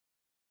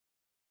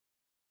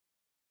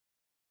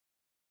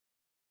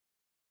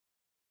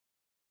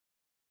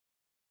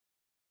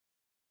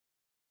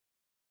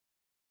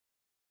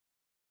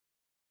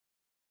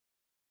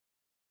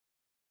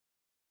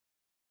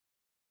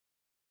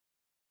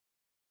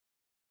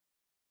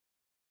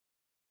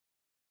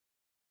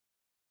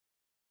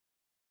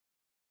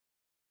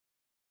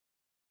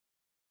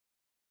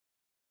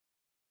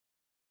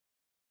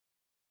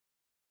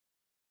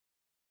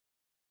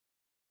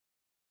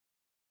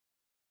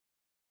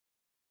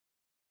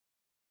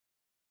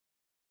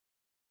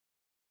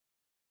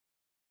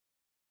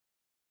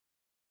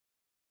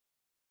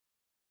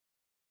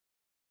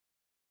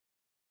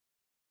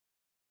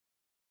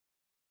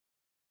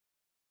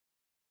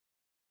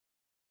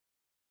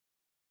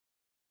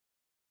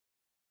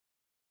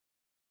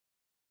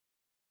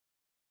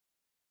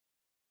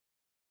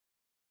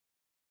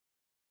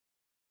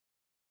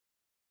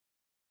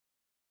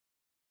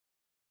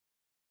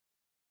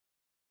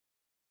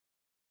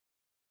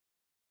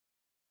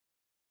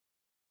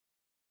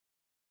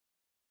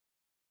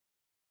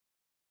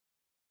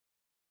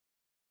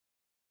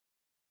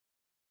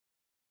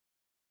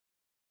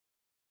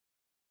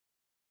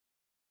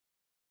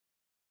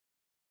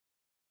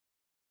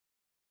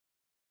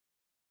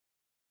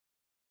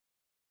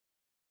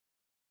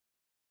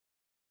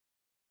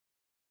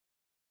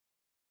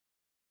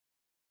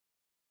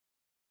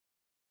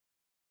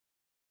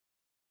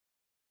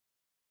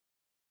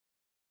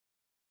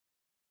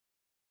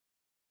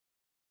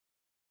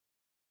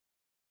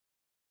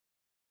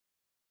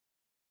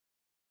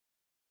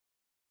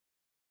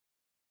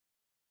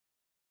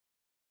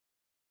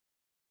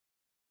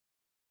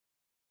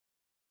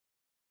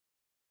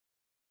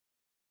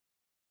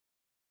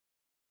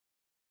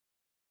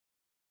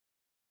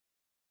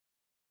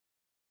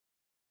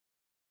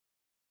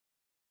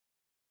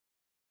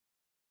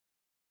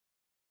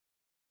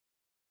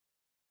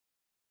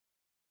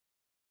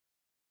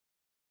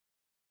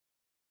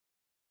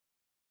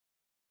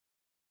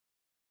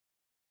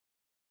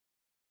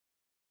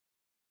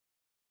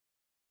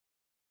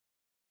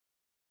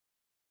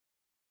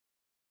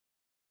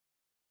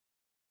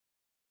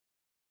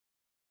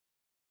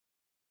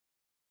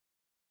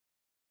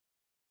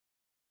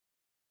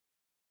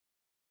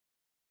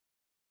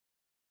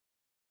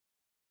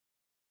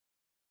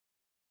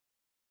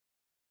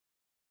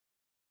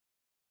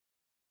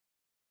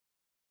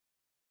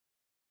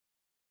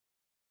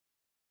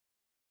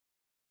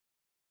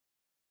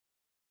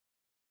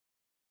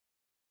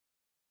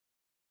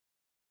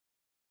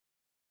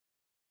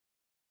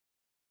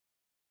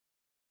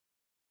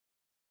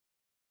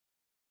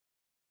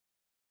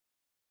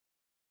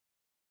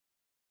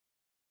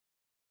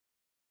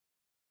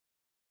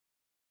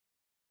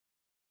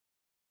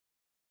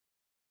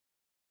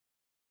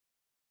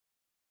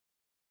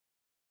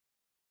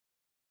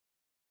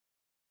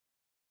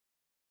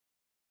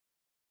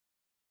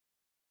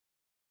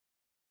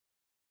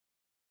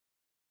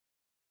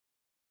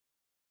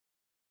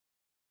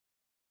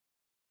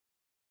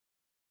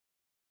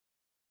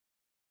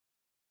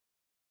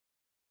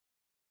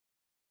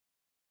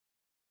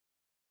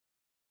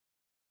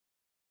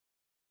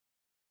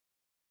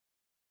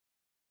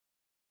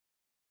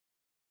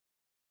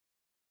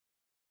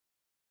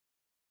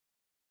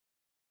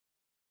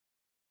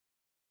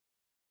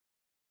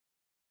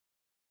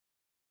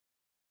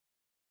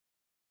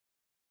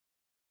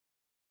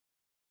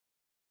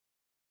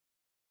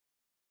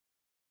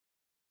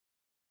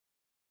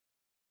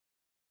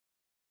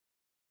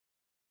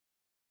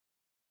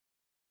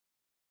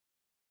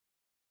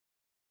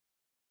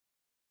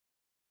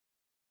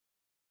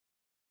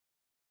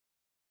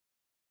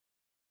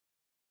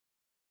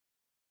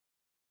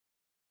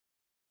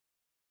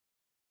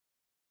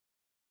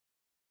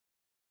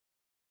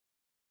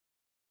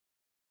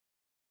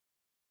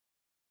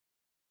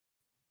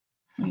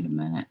Wait a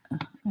minute.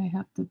 I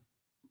have to.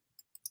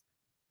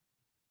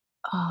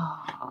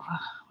 Oh,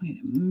 wait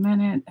a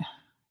minute.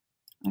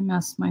 I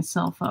messed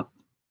myself up.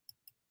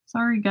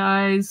 Sorry,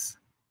 guys.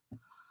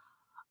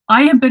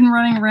 I have been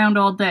running around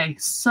all day.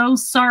 So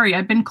sorry.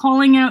 I've been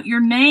calling out your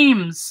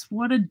names.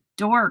 What a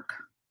dork.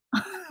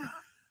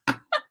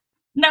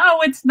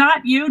 No, it's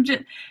not you,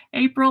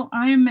 April.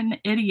 I am an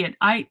idiot.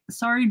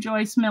 Sorry,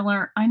 Joyce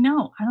Miller. I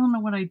know. I don't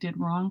know what I did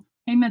wrong.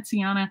 Hey,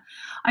 Metziana.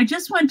 I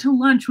just went to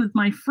lunch with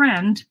my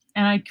friend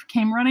and I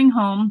came running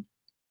home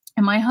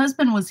and my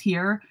husband was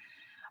here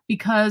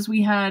because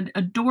we had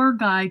a door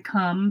guy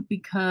come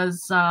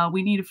because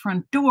we need a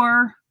front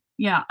door.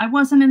 Yeah, I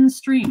wasn't in the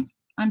stream.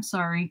 I'm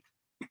sorry.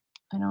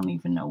 I don't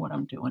even know what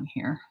I'm doing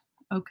here.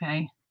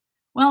 Okay.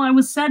 Well, I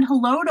was said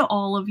hello to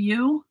all of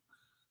you.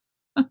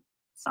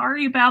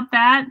 Sorry about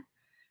that.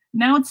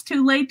 Now it's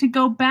too late to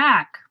go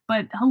back.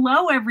 But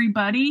hello,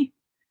 everybody.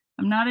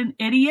 I'm not an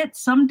idiot.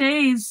 Some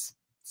days.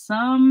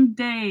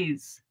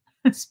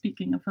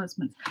 Speaking of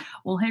husbands.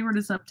 Well, Hayward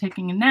is up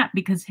taking a nap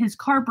because his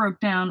car broke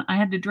down. I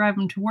had to drive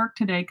him to work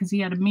today because he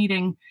had a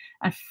meeting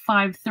at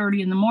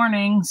 5:30 in the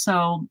morning.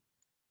 So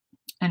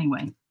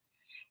anyway,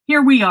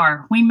 here we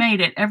are. We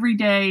made it. Every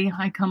day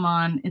I come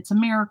on. It's a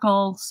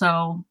miracle.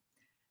 So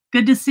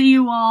good to see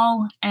you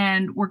all,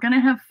 and we're going to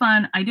have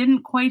fun. I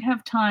didn't quite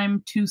have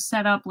time to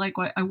set up like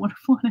what I would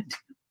have wanted to.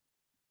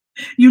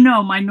 You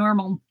know, my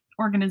normal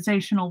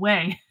organizational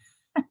way.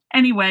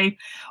 Anyway,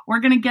 we're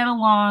going to get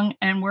along,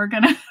 and we're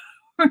going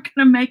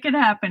to make it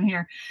happen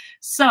here.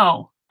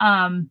 So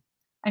I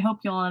hope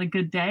you all had a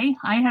good day.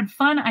 I had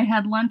fun. I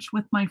had lunch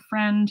with my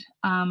friend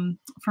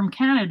from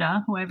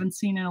Canada, who I haven't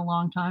seen in a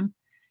long time.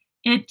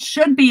 It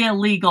should be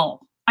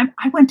illegal.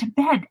 I went to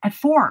bed at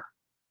 4.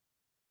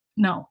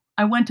 No.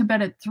 I went to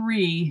bed at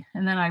 3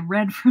 and then I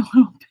read for a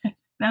little bit.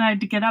 Then I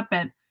had to get up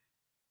at,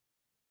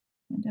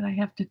 when did I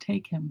have to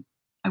take him?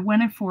 I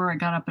went at 4, I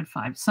got up at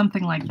 5,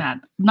 something like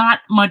that. Not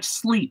much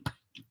sleep.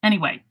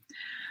 Anyway,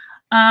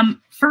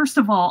 first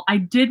of all, I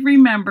did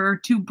remember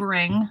to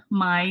bring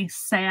my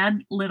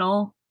sad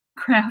little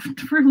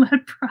craft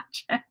roulette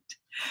project.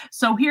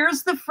 So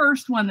here's the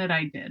first one that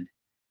I did.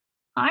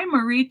 Hi,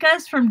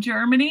 Marika's from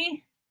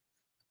Germany.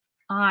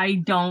 I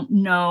don't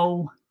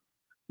know,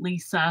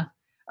 Lisa.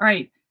 All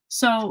right.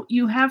 So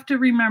you have to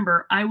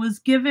remember, I was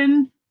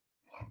given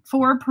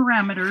 4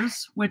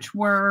 parameters, which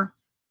were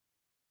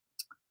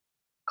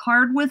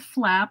card with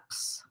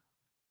flaps,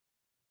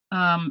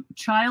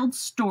 child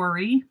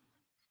story,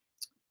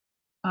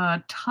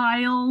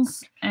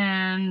 tiles,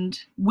 and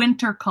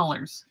winter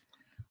colors.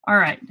 All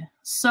right.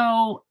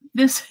 So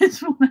this is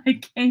what I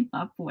came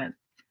up with.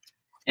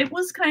 It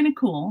was kind of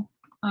cool.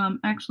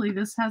 Actually,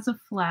 this has a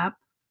flap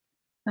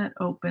that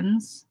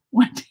opens.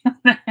 Went down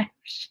the half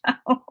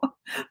shell.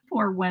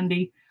 Poor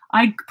Wendy.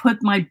 I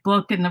put my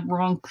book in the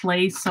wrong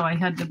place, so I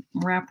had to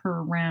wrap her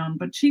around,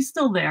 but she's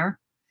still there.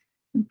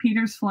 And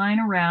Peter's flying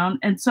around.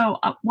 And so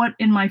what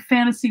in my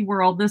fantasy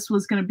world, this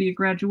was going to be a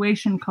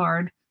graduation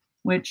card,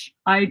 which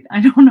I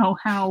don't know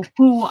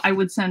who I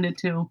would send it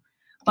to,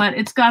 but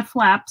it's got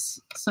flaps.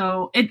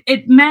 So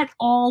it met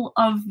all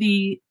of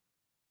the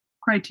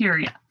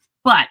criteria,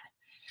 but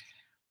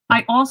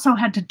I also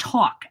had to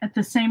talk at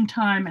the same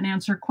time and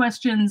answer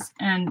questions,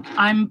 and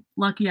I'm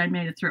lucky I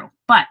made it through.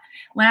 But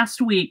last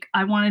week,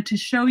 I wanted to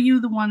show you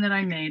the one that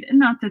I made. And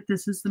not that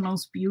this is the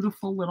most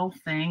beautiful little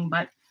thing,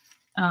 but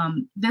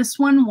this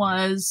one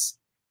was,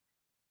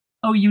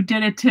 oh, you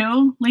did it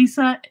too,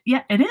 Lisa?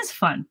 Yeah, it is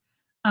fun.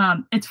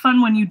 It's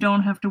fun when you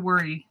don't have to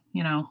worry,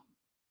 you know,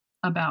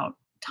 about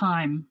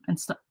time and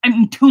stuff. I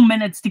mean, 2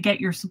 minutes to get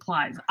your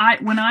supplies.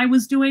 When I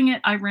was doing it,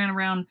 I ran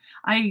around,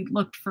 I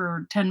looked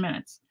for 10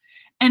 minutes.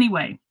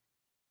 Anyway,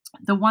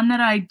 the one that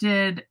I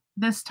did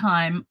this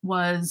time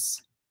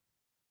was,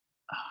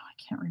 oh, I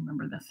can't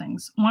remember the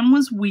things. One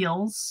was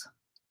wheels,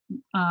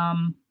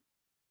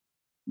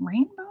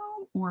 rainbow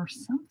or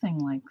something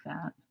like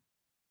that.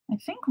 I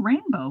think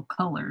rainbow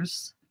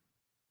colors,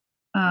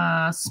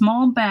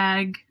 small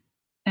bag,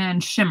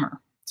 and shimmer.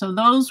 So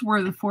those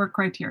were the 4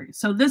 criteria.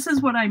 So this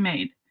is what I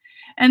made.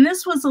 And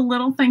this was a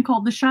little thing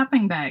called the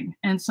shopping bag.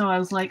 And so I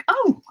was like,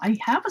 oh, I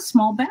have a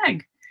small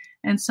bag.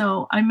 And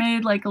so I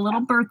made like a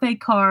little birthday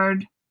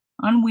card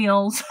on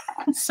wheels.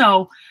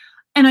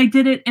 And I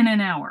did it in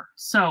an hour.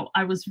 So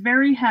I was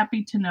very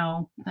happy to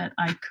know that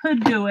I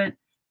could do it.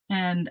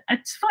 And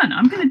it's fun.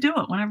 I'm going to do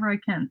it whenever I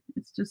can.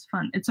 It's just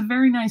fun. It's a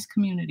very nice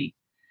community.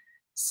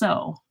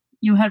 So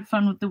you had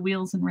fun with the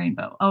wheels and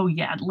rainbow. Oh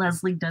yeah,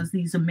 Leslie does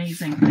these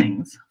amazing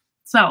things.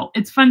 So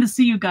it's fun to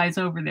see you guys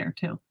over there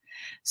too.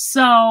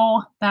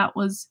 So that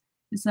was,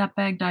 is that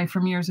bag die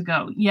from years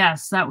ago?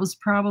 Yes, that was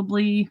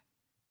probably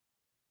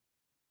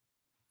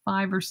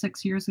 5 or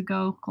 6 years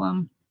ago,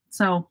 Glum.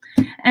 So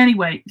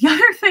anyway, the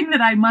other thing that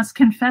I must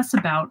confess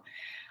about,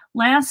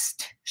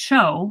 last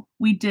show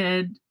we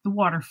did the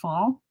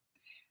waterfall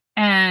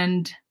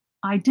and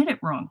I did it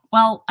wrong.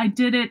 Well, I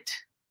did it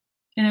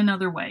in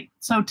another way.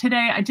 So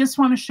today I just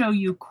want to show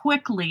you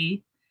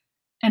quickly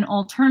an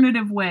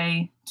alternative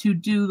way to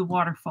do the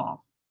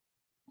waterfall.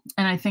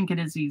 And I think it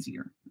is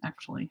easier.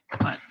 actually,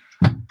 but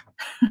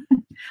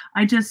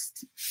I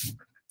just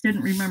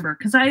didn't remember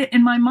because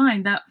in my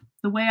mind, that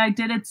the way I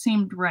did it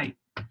seemed right.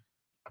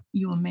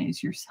 You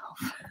amaze yourself.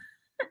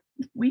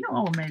 We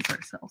all amaze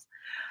ourselves.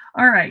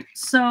 All right.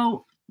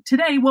 So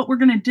today what we're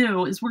going to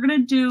do is we're going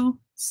to do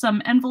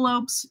some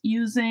envelopes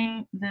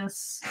using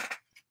this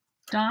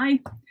die.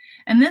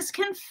 And this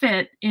can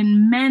fit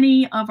in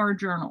many of our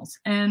journals.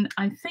 And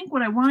I think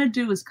what I want to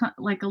do is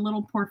like a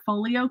little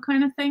portfolio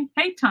kind of thing.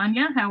 Hey,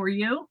 Tanya, how are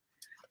you?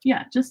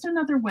 Yeah, just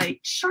another way.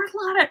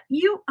 Charlotta,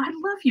 I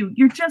love you.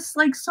 You're just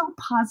like so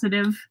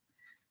positive.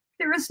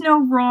 There is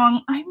no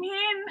wrong. I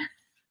mean,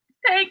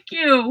 thank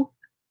you.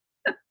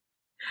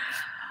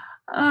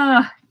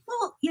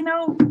 Well, you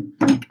know,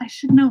 like I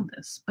should know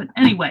this, but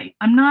anyway,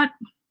 I'm not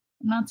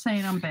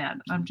saying I'm bad.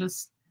 I'm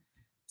just,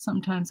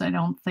 sometimes I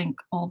don't think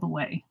all the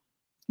way,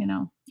 you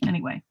know.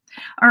 Anyway.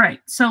 All right.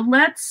 So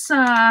let's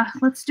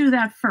do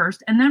that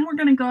first. And then we're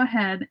going to go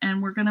ahead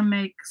and we're going to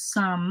make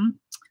some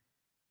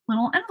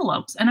little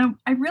envelopes. And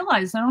I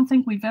realized I don't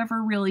think we've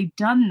ever really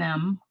done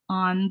them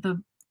on the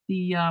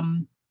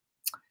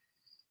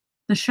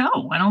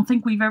show. I don't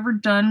think we've ever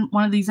done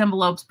one of these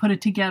envelopes, put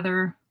it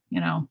together, you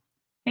know.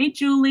 Hey,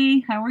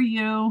 Julie, how are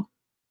you?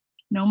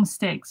 No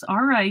mistakes.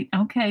 All right.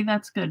 Okay,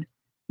 that's good.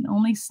 An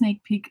only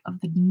sneak peek of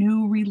the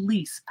new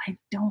release. I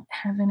don't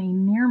have any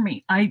near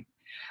me. I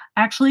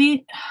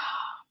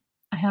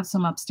have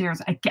some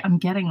upstairs. I'm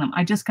getting them.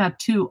 I just got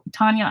 2.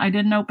 Tanya, I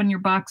didn't open your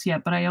box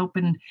yet, but I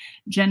opened,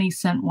 Jenny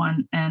sent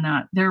one, and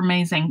they're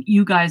amazing.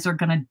 You guys are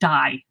going to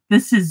die.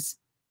 It's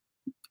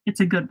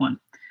a good one.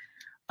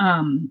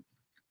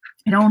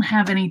 I don't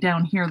have any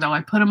down here, though.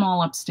 I put them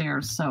all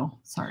upstairs, so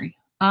sorry.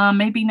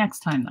 Maybe next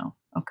time, though,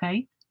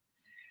 okay?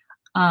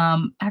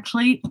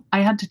 Actually,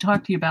 I had to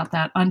talk to you about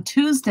that. On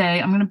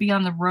Tuesday, I'm going to be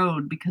on the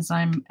road because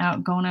I'm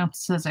going out to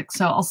Cizik.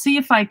 So I'll see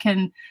if I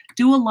can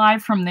do a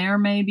live from there,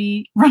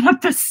 maybe. Run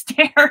up the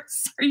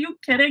stairs. Are you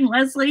kidding,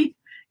 Leslie?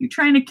 You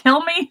trying to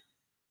kill me?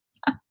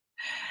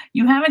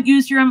 You haven't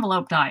used your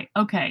envelope die.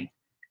 Okay.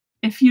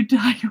 If you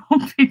die, you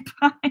won't be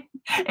buying.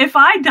 If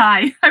I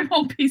die, I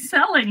won't be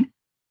selling.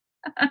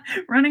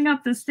 Running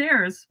up the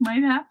stairs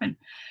might happen.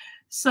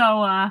 So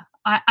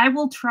I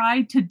will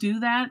try to do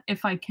that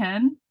if I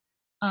can.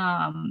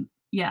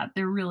 Yeah,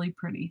 they're really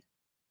pretty.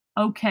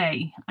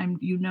 Okay,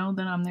 you know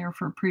that I'm there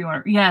for a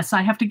pre-order. Yes,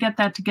 I have to get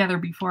that together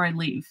before I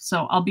leave.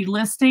 So I'll be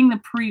listing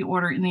the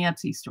pre-order in the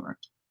Etsy store.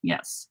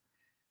 Yes.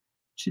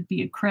 Should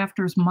be a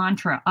crafter's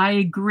mantra. I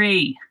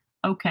agree.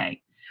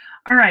 Okay.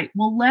 All right.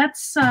 Well,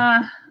 let's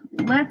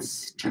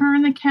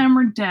turn the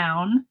camera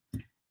down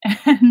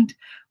and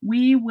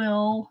we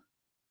will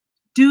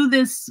do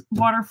this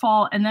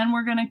waterfall, and then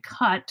we're going to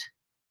cut.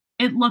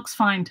 It looks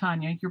fine,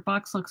 Tanya. Your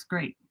box looks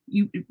great.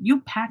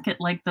 You pack it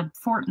like the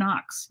Fort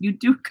Knox. You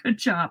do a good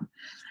job.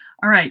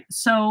 All right.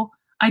 So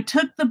I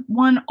took the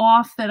one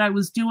off that I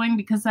was doing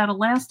because that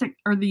elastic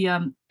or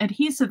the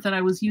adhesive that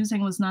I was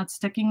using was not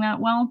sticking that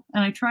well.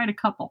 And I tried a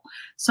couple.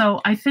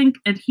 So I think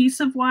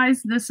adhesive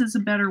wise, this is a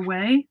better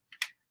way.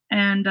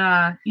 And,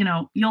 you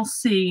know, you'll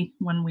see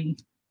when we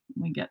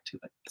get to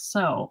it.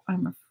 So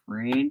I'm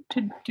afraid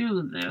to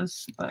do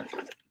this, but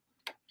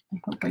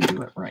I hope I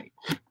do it right.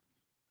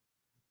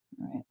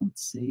 All right,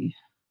 let's see.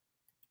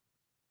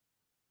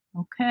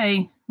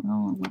 Okay,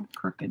 well, a little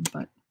crooked,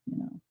 but, you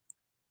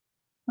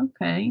know.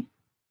 Okay.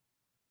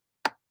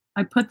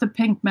 I put the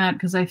pink mat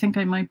because I think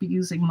I might be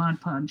using Mod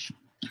Podge.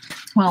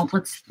 Well,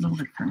 let's move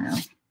it for now.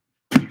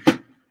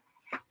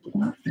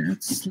 Oh, there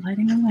it's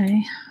sliding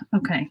away.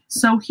 Okay,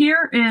 so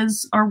here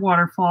is our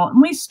waterfall,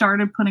 and we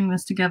started putting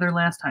this together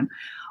last time.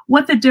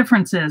 What the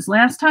difference is,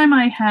 last time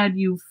I had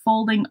you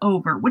folding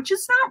over, which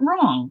is not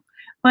wrong,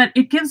 but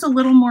it gives a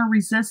little more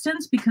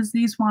resistance because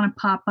these want to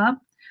pop up.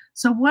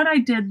 So what I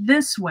did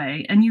this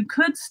way, and you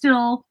could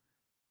still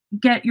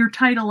get your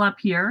title up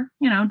here,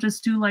 you know,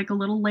 just do like a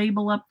little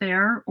label up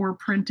there or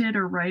print it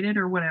or write it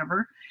or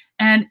whatever.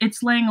 And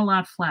it's laying a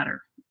lot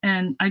flatter.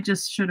 And I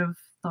just should have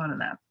thought of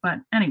that. But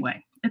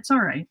anyway, it's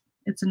all right.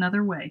 It's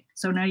another way.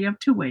 So now you have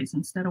 2 ways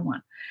instead of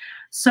 1.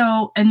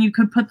 So, and you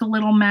could put the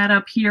little mat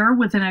up here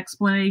with an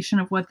explanation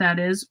of what that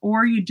is,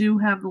 or you do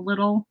have the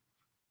little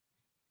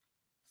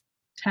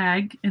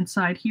tag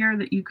inside here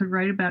that you could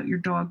write about your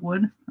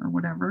dogwood or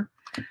whatever.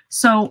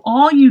 So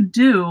all you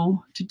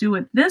do to do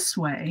it this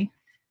way,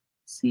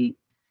 see,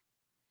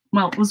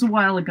 well, it was a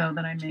while ago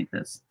that I made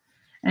this,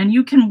 and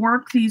you can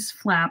work these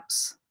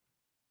flaps.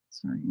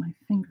 Sorry, my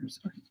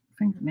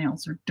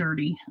fingernails are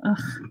dirty.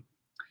 Ugh.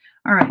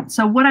 All right,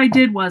 so what I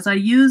did was I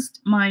used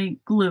my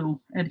glue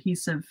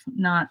adhesive,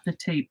 not the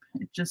tape.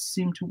 It just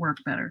seemed to work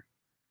better.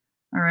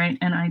 All right,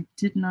 and I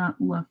did not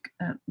look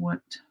at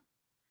what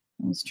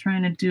I was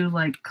trying to do,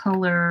 like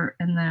color,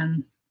 and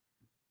then,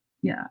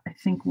 yeah, I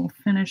think we'll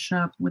finish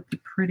up with the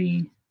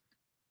pretty,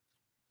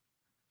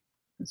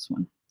 this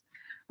one.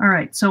 All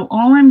right, so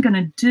all I'm going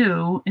to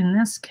do in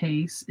this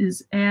case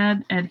is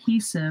add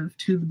adhesive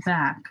to the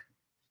back.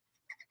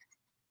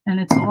 And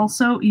it's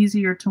also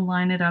easier to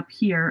line it up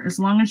here as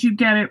long as you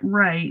get it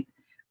right.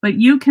 But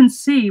you can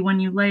see when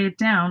you lay it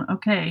down,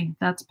 okay,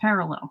 that's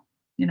parallel.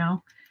 you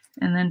know,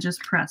 and then just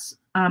press.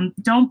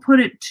 Don't put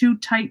it too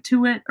tight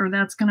to it, or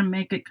that's going to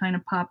make it kind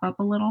of pop up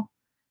a little.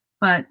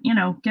 But, you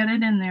know, get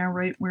it in there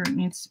right where it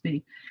needs to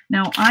be.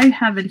 Now, I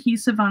have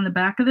adhesive on the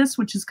back of this,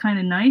 which is kind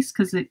of nice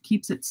because it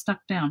keeps it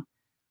stuck down.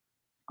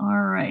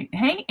 All right.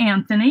 Hey,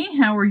 Anthony,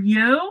 how are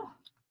you?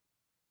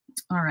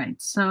 All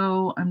right.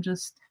 So I'm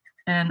just,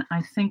 and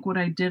I think what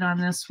I did on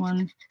this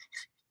one,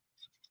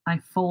 I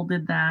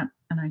folded that,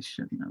 and I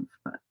shouldn't have,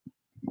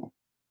 but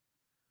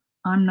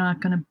I'm not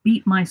going to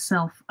beat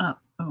myself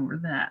up over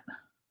that.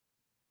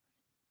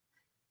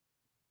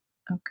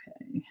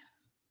 Okay.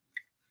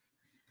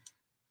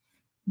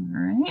 All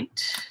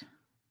right.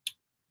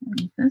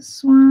 And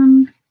this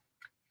one.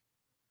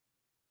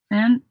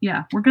 And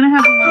yeah, we're going to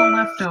have a little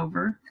left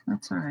over.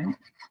 That's all right.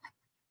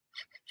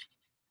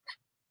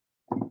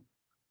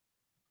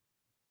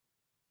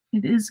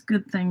 It is a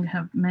good thing to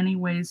have many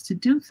ways to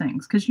do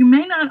things because you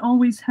may not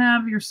always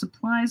have your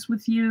supplies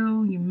with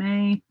you. You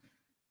may,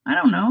 I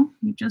don't know,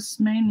 you just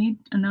may need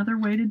another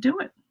way to do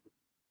it.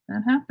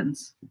 That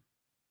happens.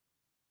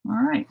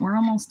 All right, we're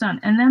almost done.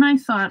 And then I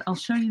thought I'll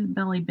show you the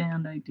belly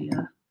band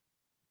idea.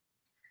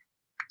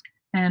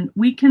 And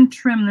we can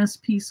trim this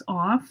piece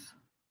off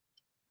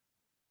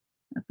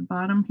at the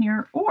bottom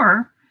here,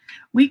 or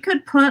we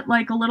could put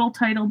like a little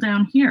title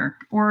down here,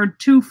 or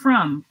to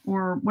from,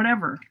 or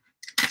whatever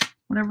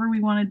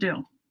we want to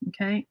do.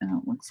 Okay,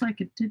 it looks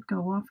like it did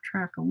go off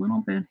track a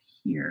little bit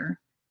here.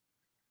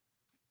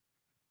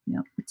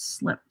 Yep, it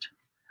slipped.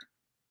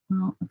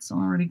 Well, it's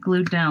already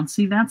glued down.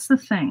 See, that's the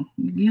thing.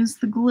 You use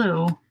the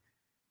glue,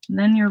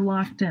 then you're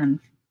locked in.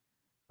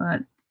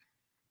 But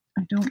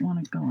I don't want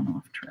it going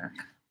off track.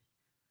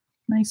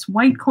 Nice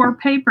white core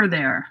paper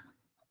there.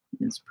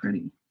 It is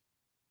pretty.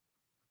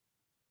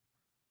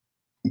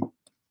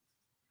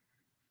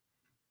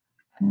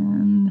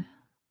 And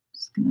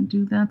just going to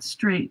do that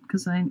straight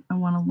because I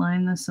want to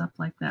line this up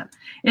like that.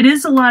 It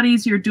is a lot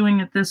easier doing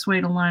it this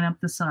way to line up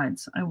the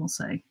sides, I will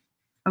say.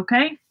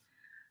 Okay,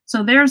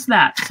 so there's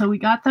that. So we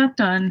got that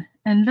done.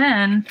 And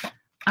then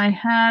I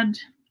had,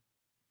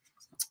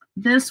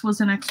 this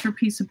was an extra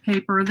piece of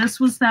paper. This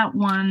was that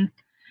one.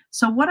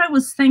 So what I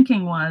was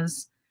thinking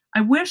was, I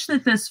wish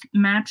that this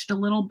matched a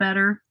little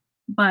better,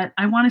 but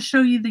I want to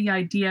show you the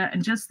idea,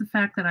 and just the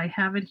fact that I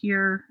have it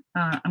here,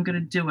 I'm going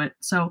to do it.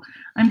 So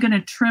I'm going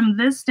to trim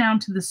this down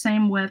to the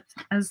same width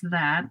as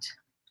that,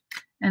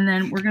 and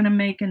then we're going to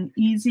make an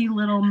easy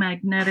little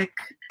magnetic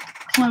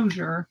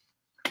closure.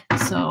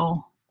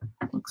 So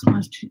it looks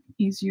much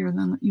easier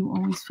than you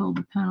always fold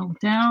the panel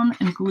down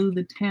and glue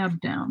the tab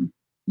down.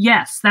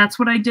 Yes, that's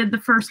what I did the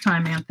first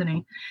time,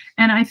 Anthony.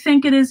 And I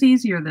think it is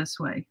easier this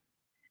way.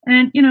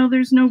 And, you know,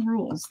 there's no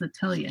rules that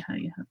tell you how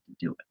you have to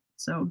do it.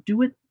 So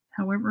do it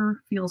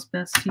however feels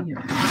best to you.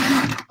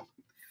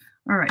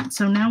 All right,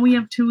 so now we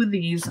have two of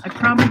these. I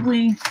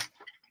probably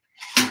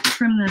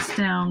trimmed this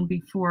down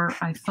before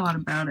I thought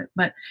about it,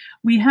 but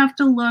we have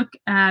to look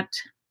at,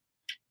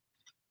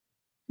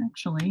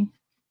 actually,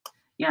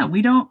 yeah,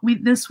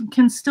 this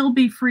can still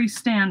be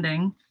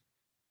freestanding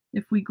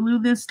if we glue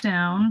this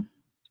down.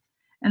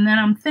 And then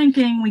I'm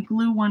thinking we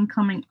glue one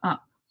coming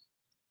up.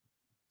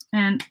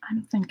 And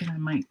I'm thinking I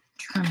might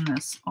trim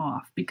this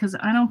off because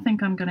I don't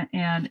think I'm going to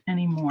add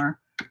any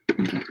more. Let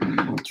me get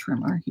my little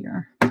trimmer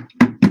here.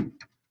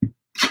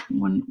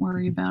 Wouldn't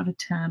worry about a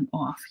tad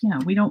off. Yeah,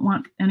 we don't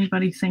want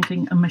anybody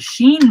thinking a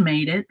machine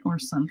made it or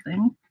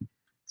something.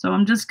 So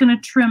I'm just going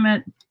to trim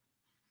it.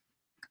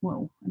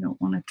 Whoa, I don't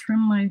want to trim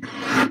my...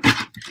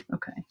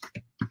 Okay.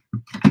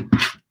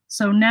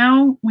 So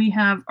now we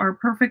have our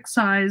perfect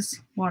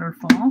size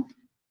waterfall.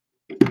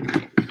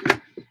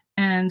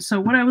 And so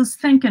what I was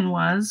thinking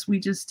was we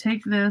just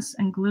take this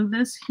and glue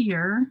this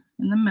here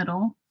in the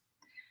middle.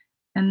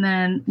 And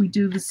then we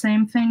do the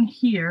same thing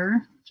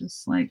here,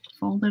 just like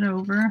fold it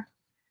over.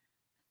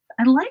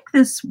 I like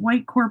this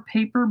white core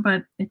paper,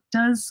 but it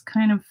does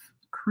kind of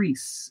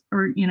crease,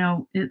 or, you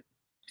know,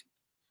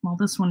 well,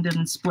 this one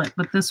didn't split,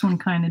 but this one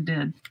kind of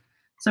did.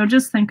 So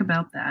just think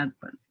about that.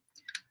 But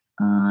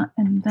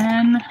and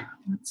then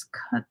let's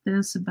cut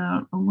this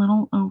about a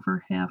little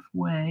over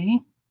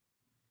halfway.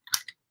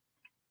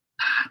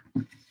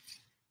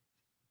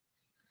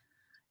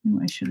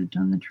 I should have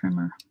done the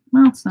trimmer.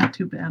 Well, it's not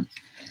too bad.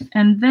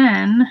 And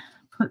then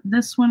put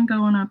this one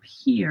going up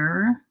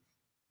here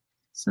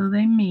so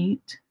they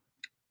meet.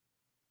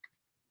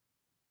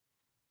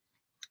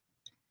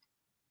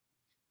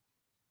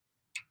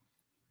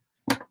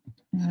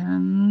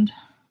 And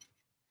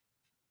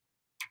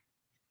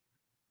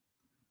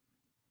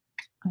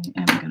I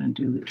am going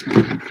to do the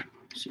trimmer.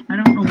 I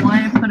don't know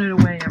why I put it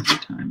away every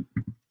time.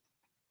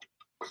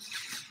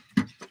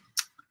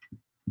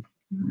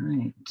 All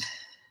right.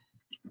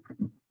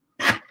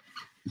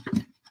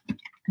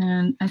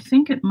 And I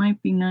think it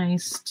might be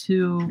nice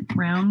to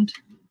round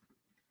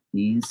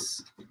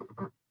these.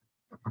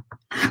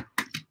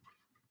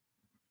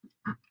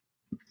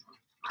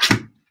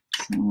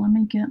 So let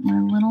me get my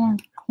little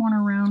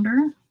corner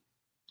rounder.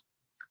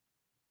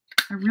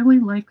 I really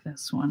like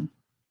this one.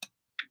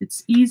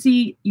 It's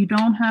easy. You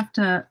don't have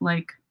to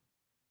like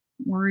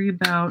worry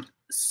about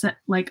set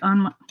like on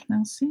my,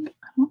 now see,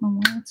 I don't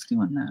know why it's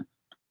doing that.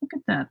 Look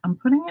at that. I'm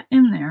putting it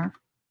in there.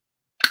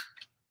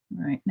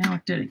 All right, now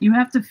it did it. You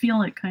have to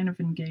feel it kind of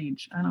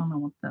engage. I don't know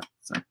what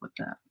that's up with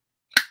that.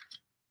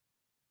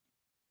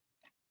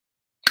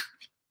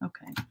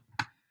 Okay.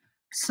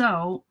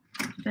 So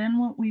then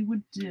what we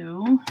would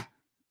do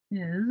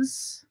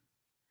is,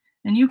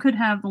 and you could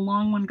have the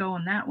long one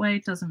going that way,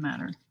 it doesn't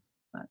matter.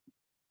 But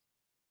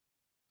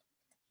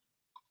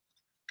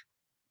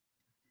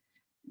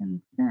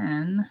and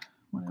then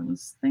what I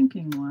was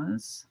thinking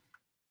was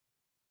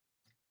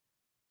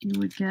you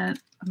would get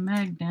a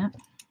magnet.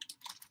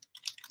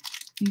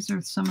 These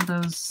are some of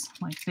those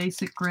like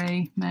basic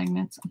gray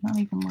magnets. I'm not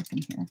even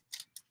looking here.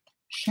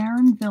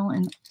 Sharonville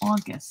in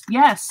August.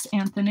 Yes,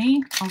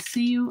 Anthony, I'll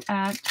see you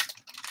at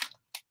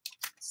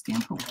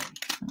Stampaway.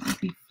 That would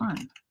be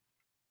fun.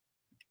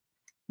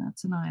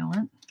 That's an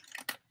eyelet.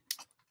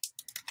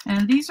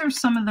 And these are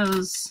some of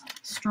those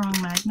strong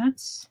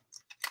magnets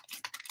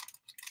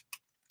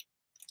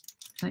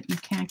that you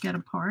can't get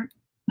apart.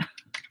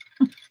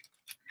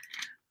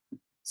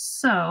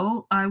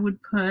 So I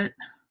would put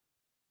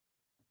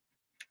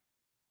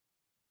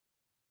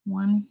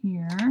one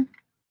here,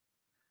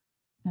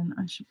 and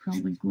I should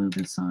probably glue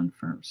this on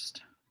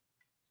first.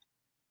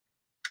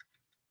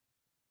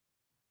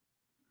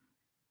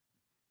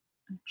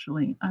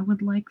 Actually, I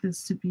would like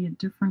this to be a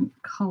different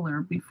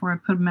color before I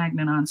put a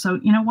magnet on. So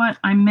you know what?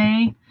 I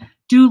may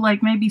do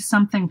like maybe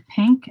something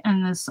pink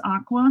and this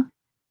aqua.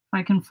 If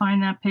I can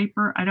find that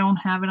paper. I don't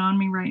have it on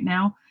me right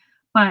now.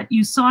 But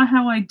you saw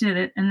how I did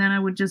it. And then I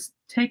would just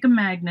take a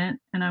magnet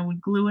and I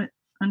would glue it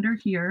under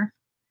here.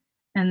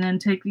 And then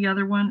take the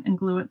other one and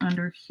glue it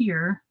under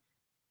here.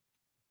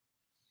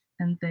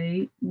 And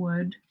they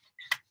would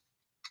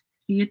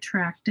be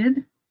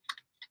attracted.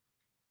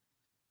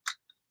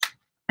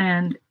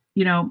 And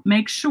you know,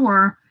 make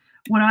sure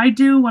what I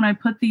do when I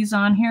put these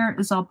on here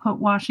is I'll put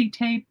washi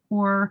tape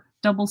or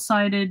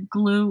double-sided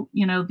glue,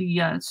 you know,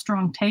 the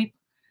strong tape,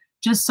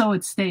 just so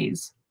it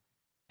stays.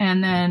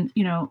 And then,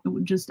 you know, it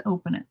would just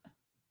open it.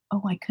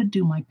 Oh, I could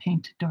do my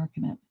paint to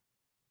darken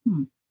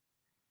it.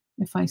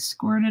 If I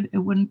squirted, it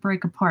wouldn't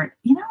break apart.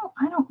 You know,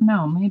 I don't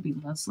know. Maybe,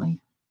 Leslie.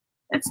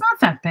 It's not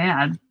that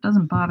bad. It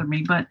doesn't bother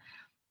me, but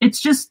it's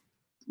just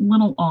a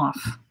little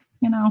off.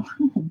 You know,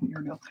 I'm a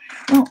weirdo.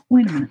 Well,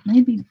 wait a minute.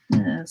 Maybe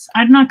this.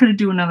 I'm not going to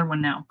do another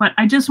one now, but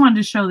I just wanted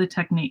to show the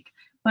technique.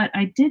 But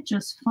I did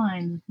just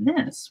find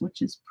this,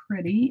 which is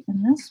pretty,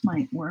 and this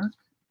might work.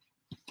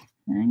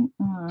 Hang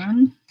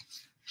on.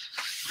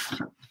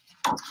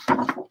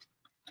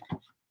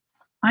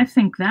 I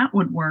think that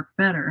would work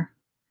better.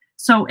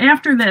 So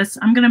after this,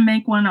 I'm going to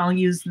make one. I'll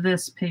use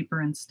this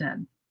paper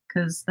instead,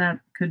 because that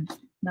could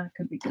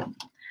be good.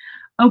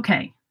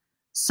 Okay.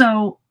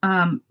 So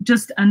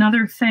just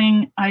another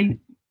thing,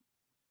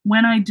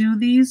 when I do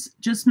these,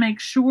 just make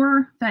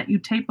sure that you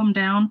tape them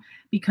down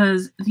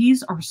because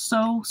these are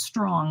so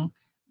strong,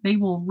 they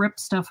will rip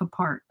stuff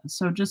apart.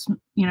 So just,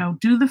 you know,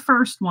 do the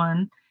first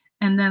one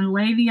and then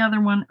lay the other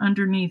one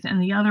underneath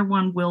and the other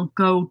one will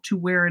go to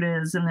where it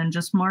is and then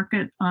just mark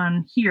it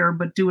on here,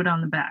 but do it on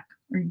the back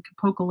or you can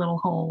poke a little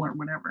hole or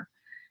whatever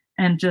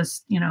and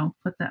just, you know,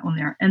 put that one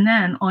there. And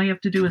then all you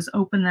have to do is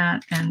open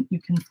that and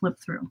you can flip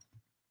through.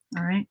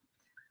 All right.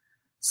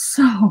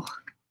 So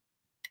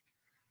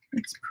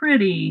it's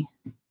pretty.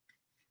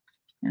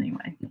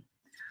 Anyway.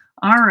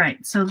 All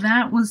right. So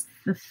that was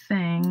the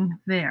thing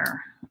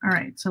there. All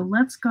right. So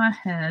let's go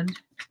ahead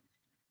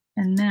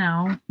and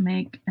now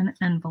make an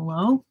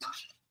envelope.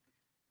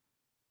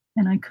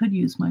 And I could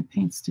use my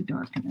paints to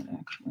darken it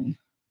actually.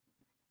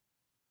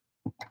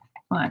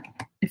 But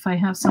if I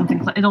have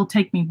something, it'll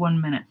take me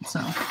 1 minute. So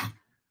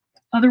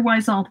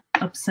otherwise I'll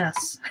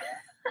obsess.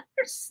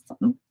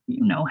 You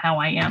know how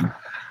I am.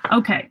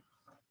 Okay.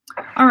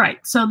 All right,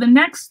 so the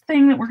next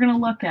thing that we're going to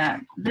look at,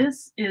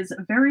 this is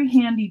a very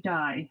handy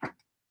die.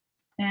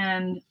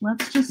 And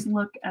let's just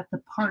look at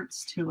the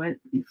parts to it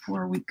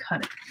before we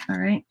cut it, all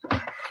right?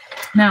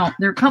 Now,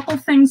 there are a couple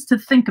things to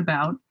think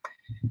about.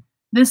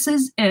 This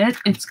is it.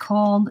 It's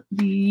called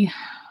the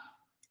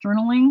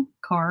journaling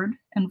card,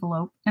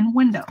 envelope, and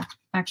window.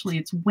 Actually,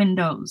 it's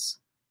windows,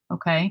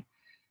 okay?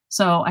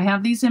 So I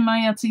have these in my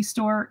Etsy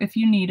store if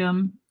you need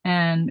them.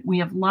 And we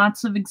have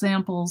lots of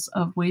examples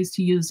of ways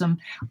to use them.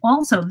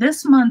 Also,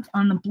 this month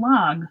on the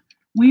blog,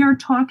 we are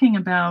talking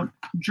about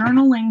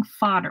journaling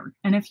fodder.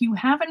 And if you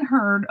haven't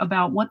heard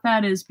about what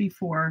that is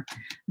before,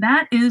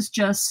 that is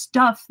just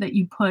stuff that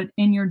you put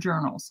in your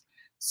journals.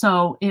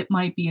 So it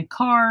might be a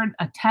card,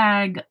 a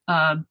tag,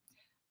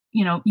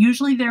 you know,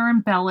 usually they're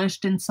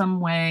embellished in some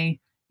way,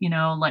 you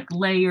know, like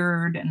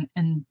layered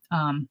and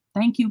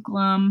thank you,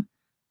 Glum,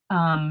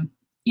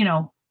 you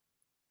know,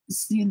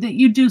 that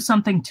you do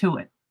something to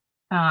it.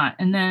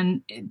 And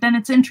then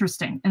it's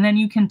interesting. And then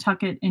you can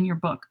tuck it in your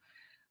book.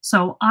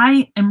 So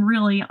I am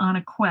really on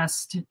a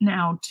quest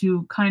now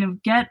to kind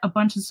of get a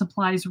bunch of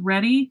supplies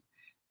ready.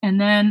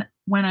 And then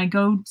when I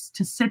go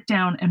to sit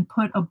down and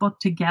put a book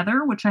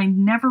together, which I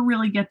never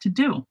really get to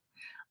do,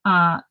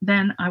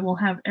 then I will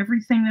have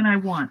everything that I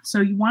want.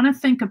 So you want to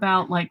think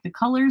about like the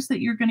colors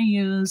that you're going to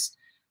use.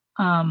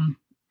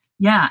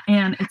 Yeah,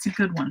 and it's a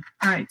good one.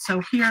 All right,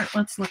 so here,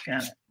 let's look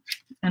at it.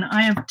 And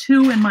I have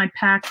 2 in my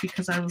pack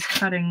because I was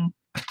cutting,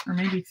 or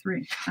maybe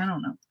 3, I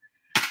don't know.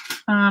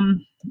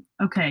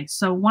 Okay,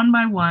 so one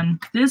by one,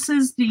 this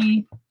is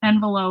the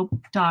envelope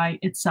die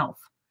itself.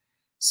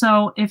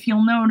 So if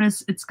you'll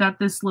notice, it's got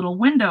this little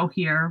window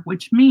here,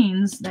 which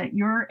means that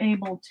you're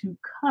able to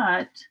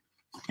cut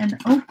an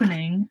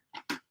opening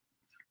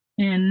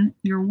in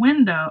your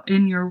window,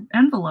 in your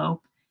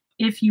envelope,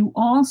 if you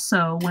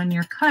also, when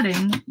you're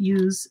cutting,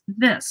 use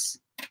this.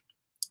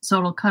 So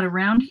it'll cut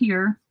around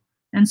here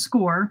and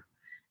score,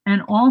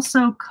 and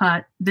also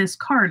cut this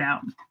card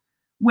out,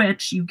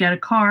 which you get a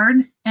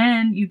card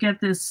and you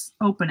get this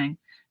opening.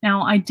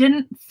 Now, I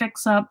didn't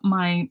fix up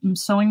my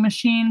sewing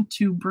machine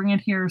to bring it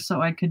here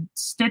so I could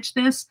stitch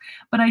this,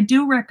 but I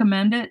do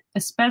recommend it,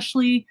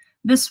 especially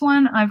this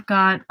one. I've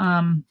got,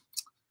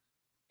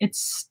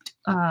 it's,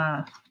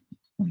 what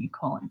do you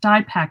call it?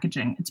 Die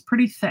packaging. It's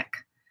pretty thick,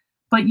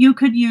 but you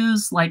could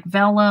use like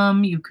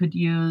vellum, you could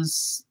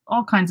use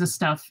all kinds of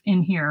stuff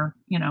in here,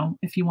 you know,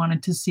 if you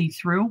wanted to see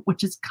through,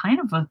 which is kind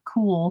of a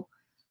cool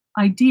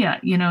idea.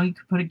 You know, you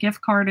could put a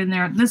gift card in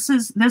there. This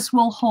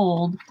will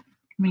hold,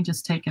 let me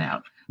just take it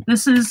out.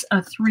 This is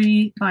a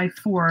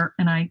 3x4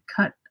 and I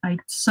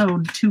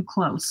sewed too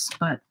close,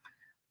 but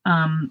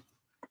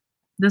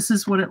this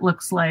is what it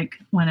looks like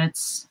when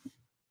it's,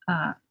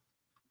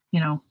 you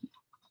know,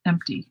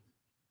 empty.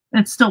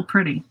 It's still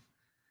pretty,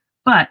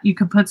 but you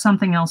could put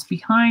something else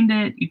behind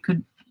it. You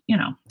could, you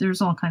know,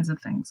 there's all kinds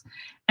of things.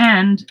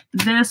 And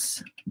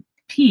this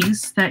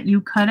piece that you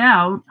cut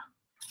out,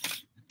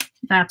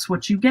 that's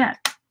what you get.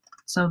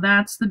 So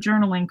that's the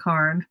journaling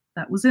card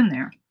that was in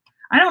there.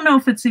 I don't know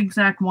if it's the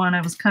exact one.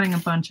 I was cutting a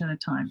bunch at a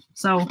time.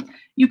 So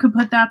you could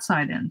put that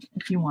side in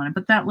if you wanted,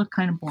 but that looked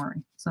kind of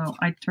boring. So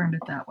I turned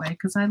it that way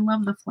because I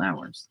love the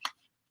flowers.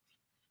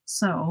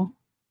 So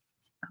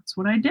that's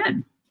what I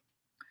did.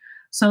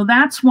 So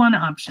that's one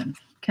option,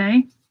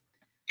 okay?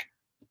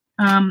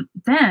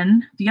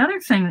 Then the other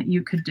thing that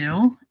you could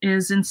do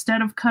is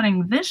instead of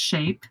cutting this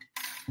shape,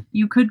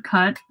 you could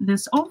cut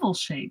this oval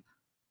shape.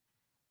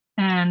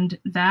 And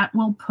that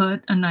will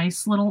put a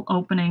nice little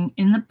opening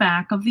in the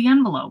back of the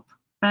envelope,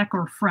 back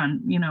or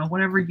front, you know,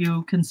 whatever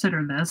you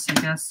consider this. I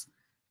guess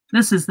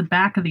this is the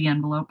back of the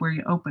envelope where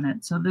you open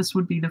it. So this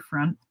would be the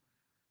front.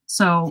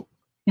 So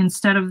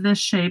instead of this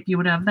shape, you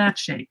would have that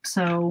shape.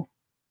 So,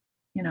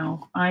 you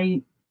know,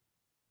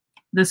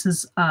 this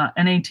is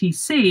an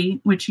ATC,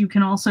 which you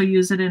can also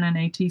use it in an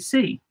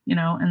ATC, you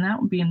know, and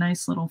that would be a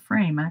nice little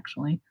frame,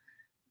 actually.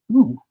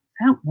 Ooh,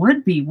 that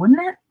would be,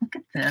 wouldn't it? Look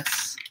at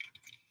this.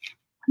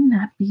 Wouldn't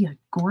that be a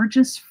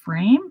gorgeous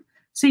frame?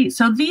 See,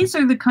 so these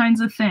are the kinds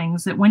of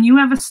things that when you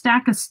have a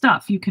stack of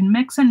stuff, you can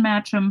mix and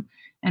match them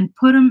and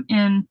put them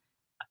in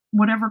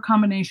whatever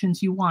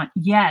combinations you want.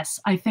 Yes,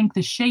 I think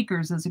the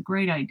shakers is a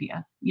great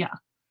idea. Yeah.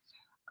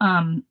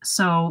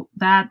 So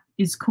that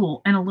is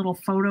cool. And a little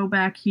photo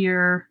back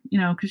here, you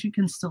know, because you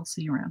can still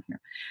see around here.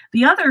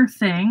 The other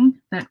thing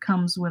that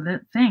comes with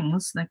it,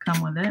 things that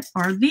come with it,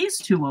 are these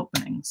 2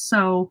 openings.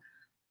 So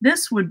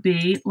this would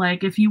be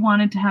like if you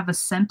wanted to have a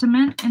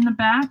sentiment in the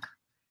back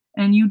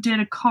and you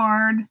did a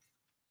card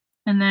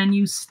and then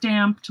you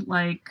stamped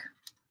like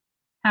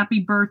happy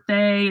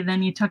birthday, and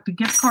then you tucked a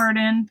gift card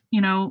in,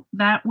 you know,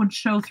 that would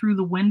show through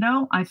the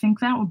window. I think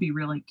that would be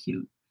really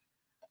cute.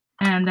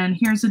 And then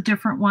here's a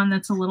different one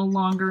that's a little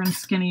longer and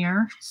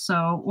skinnier.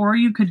 So, or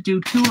you could do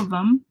 2 of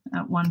them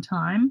at one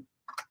time.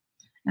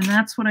 And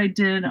that's what I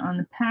did on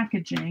the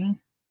packaging,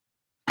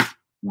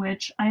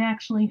 which I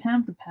actually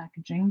have the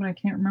packaging, but I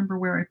can't remember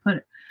where I put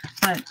it.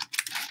 But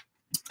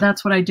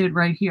that's what I did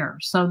right here.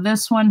 So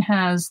this one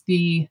has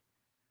the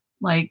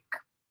like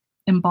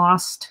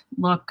embossed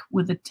look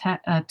with a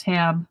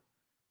tab,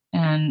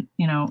 and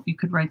you know, you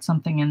could write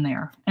something in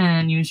there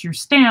and use your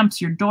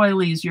stamps, your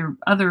doilies, your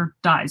other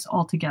dies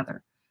all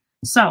together.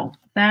 So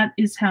that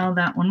is how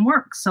that one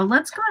works. So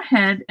let's go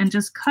ahead and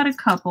just cut a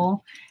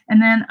couple.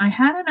 And then I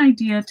had an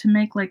idea to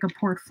make like a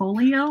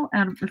portfolio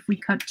out of if we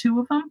cut 2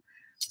 of them.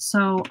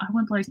 So I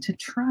would like to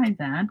try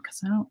that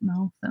because I don't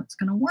know if that's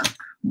going to work.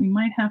 We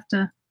might have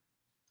to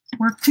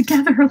work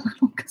together a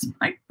little because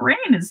my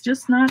brain is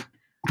just not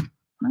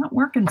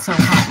working so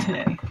hot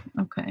today.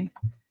 Okay.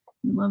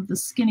 We love the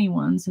skinny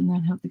ones and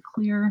then have the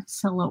clear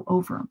cello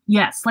over them.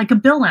 Yes, like a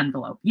bill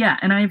envelope. Yeah,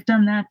 and I've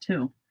done that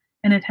too.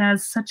 And it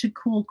has such a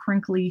cool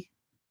crinkly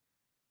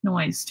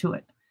noise to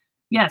it.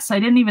 Yes, I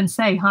didn't even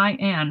say hi,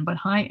 Anne, but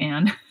hi,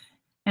 Anne.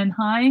 And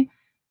hi,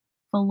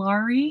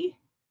 Valari.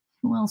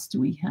 Who else do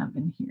we have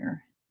in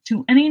here?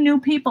 To any new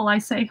people, I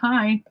say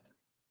hi.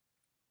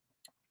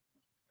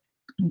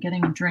 I'm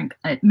getting a drink.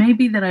 It may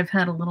be that I've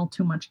had a little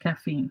too much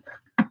caffeine.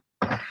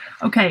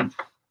 Okay,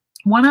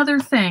 one other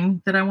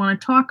thing that I want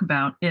to talk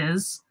about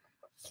is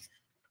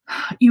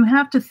you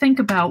have to think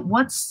about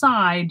what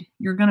side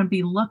you're going to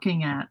be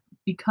looking at,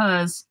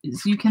 because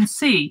as you can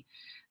see,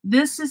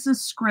 this is a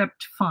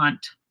script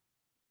font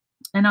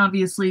And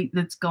obviously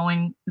that's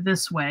going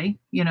this way,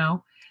 you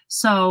know.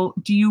 So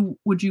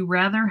would you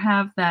rather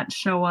have that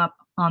show up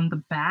on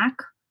the back,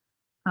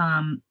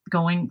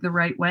 going the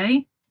right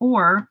way,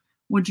 or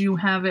would you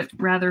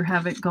rather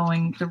have it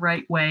going the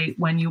right way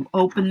when you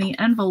open the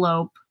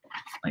envelope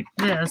like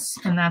this,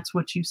 and that's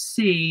what you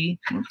see?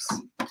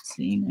 Oops,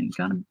 see, now you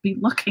gotta be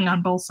looking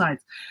on both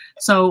sides.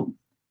 So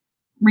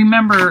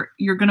remember,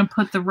 you're gonna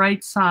put the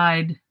right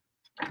side,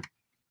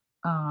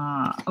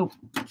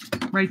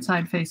 right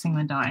side facing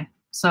the die.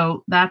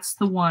 So that's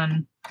the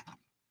one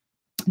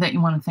that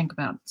you want to think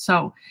about.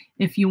 So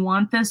if you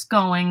want this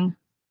going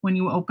when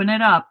you open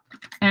it up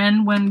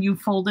and when you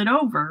fold it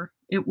over,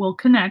 it will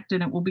connect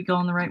and it will be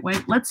going the right way.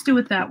 Let's do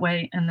it that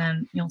way, and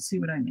then you'll see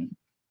what I mean.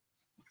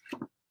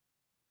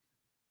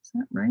 Is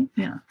that right?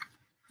 Yeah,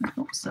 I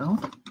hope so.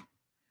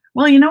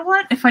 Well, you know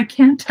what? If I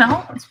can't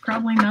tell, it's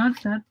probably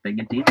not that big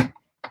a deal.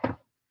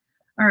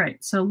 All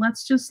right, so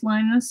let's just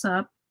line this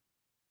up.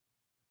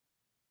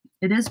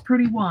 It is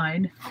pretty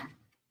wide.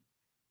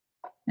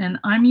 And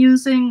I'm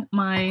using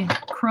my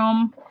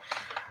chrome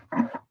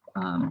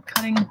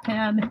cutting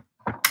pad.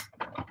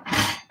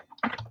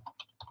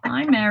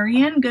 Hi,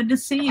 Marion. Good to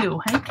see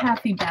you. Hey,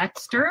 Kathy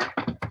Baxter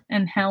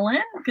and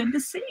Helen. Good to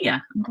see you.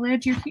 I'm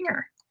glad you're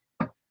here.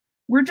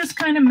 We're just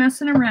kind of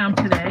messing around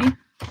today.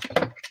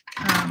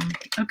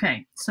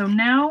 Okay, so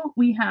now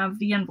we have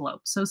the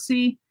envelope. So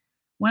see,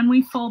 when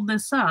we fold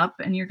this up,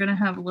 and you're going to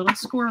have a little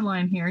score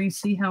line here, you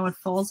see how it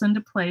falls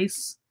into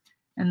place.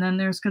 And then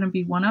there's going to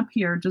be one up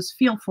here. Just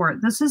feel for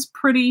it. This is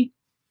pretty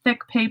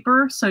thick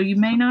paper, so you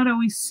may not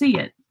always see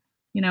it,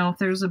 you know, if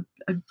there's a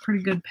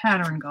pretty good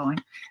pattern going.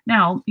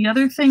 Now, the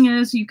other thing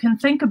is you can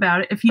think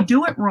about it. If you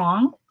do it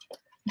wrong,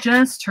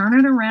 just turn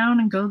it around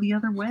and go the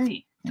other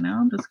way, you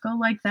know, just go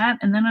like that,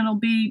 and then it'll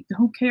be,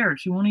 who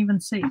cares? You won't even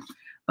see.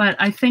 But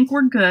I think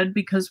we're good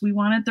because we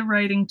wanted the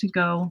writing to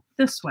go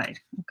this way,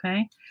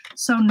 okay?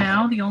 So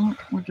now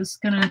we're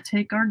just going to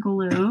take our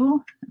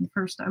glue, and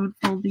first I would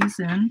fold these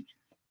in.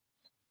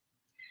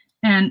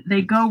 And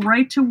they go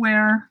right to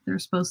where they're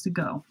supposed to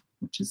go,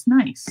 which is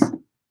nice.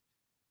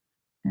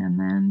 And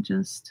then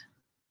just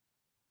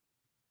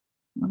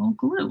little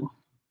glue.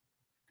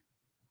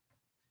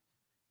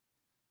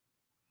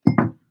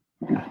 All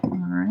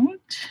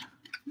right,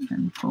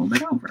 and fold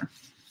it over.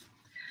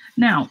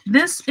 Now,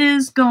 this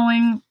is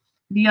going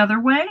the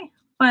other way,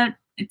 but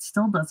it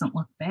still doesn't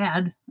look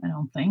bad, I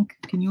don't think.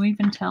 Can you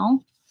even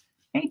tell?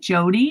 Hey,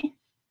 Jody.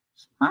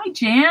 Hi,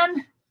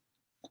 Jan.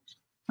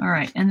 All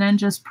right, and then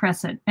just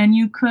press it. And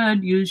you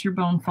could use your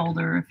bone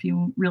folder if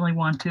you really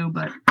want to,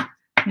 but,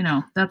 you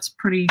know, that's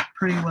pretty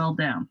well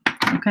down,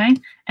 okay?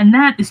 And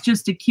that is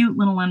just a cute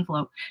little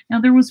envelope.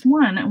 Now, there was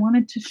one I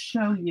wanted to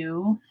show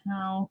you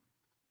how,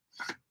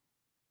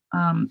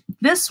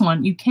 this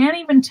one, you can't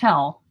even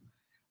tell,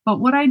 but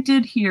what I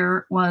did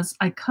here was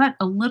I cut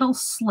a little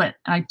slit.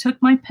 I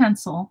took my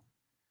pencil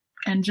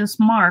and just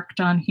marked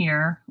on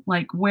here,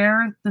 like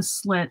where the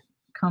slit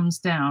comes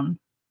down.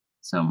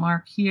 So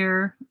mark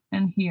here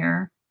and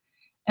here.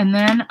 And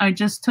then I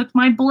just took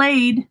my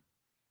blade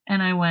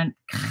and I went,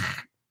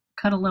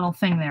 cut a little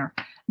thing there.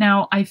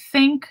 Now, I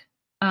think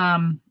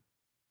I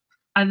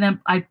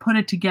put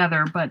it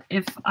together, but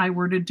if I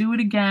were to do it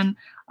again,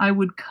 I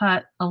would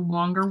cut a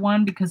longer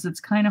one because it's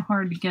kind of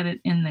hard to get it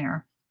in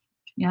there.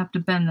 You have to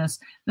bend this.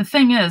 The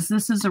thing is,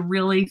 this is a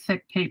really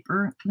thick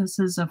paper. This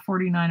is a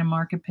 49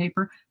 market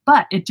paper,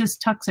 but it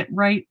just tucks it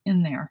right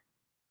in there.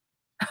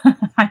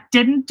 I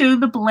didn't do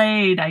the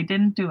blade. I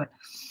didn't do it.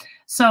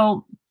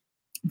 So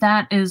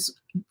that's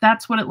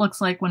what it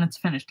looks like when it's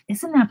finished.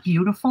 Isn't that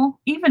beautiful?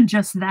 Even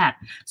just that.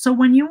 So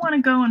when you want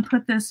to go and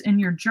put this in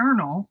your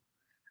journal,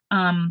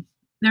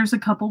 there's a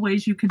couple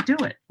ways you could do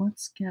it.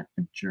 Let's get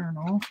a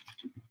journal.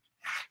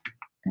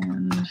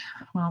 And,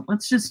 well,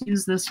 let's just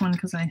use this one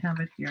because I have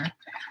it here.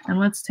 And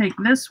let's take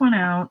this one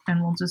out,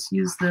 and we'll just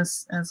use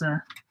this as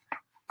a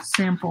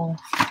sample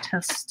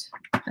test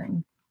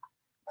thing.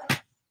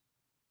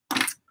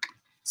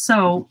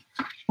 So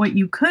what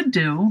you could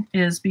do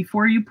is,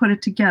 before you put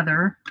it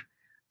together,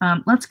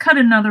 let's cut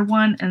another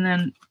one, and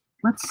then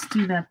let's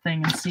do that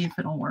thing and see if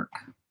it'll work.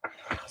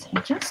 So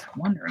I'm just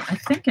wondering. I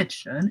think it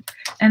should.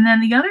 And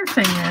then the other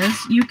thing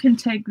is, you can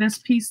take this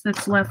piece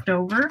that's left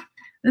over.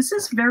 This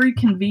is very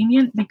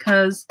convenient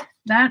because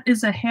that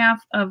is a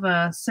half of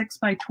a 6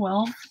 by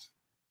 12,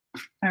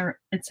 or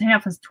it's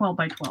half as 12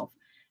 by 12.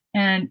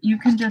 And you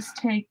can just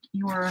take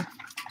your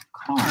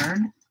card,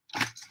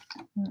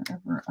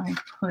 wherever I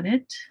put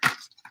it.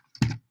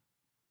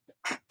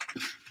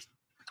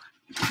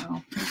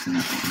 Oh, there's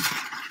another one.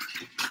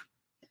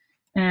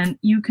 And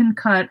you can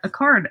cut a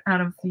card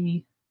out of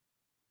the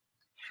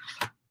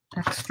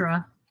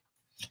extra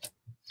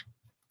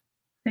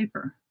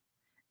paper.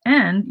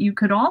 And you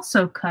could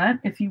also cut,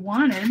 if you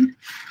wanted,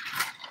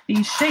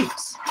 these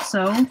shapes.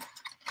 So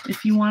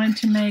if you wanted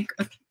to make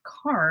a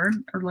card,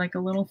 or like a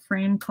little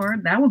frame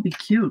card, that would be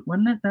cute,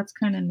 wouldn't it? That's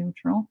kind of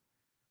neutral.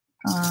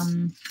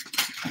 Oh,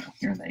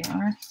 here they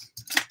are.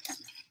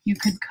 You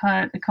could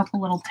cut a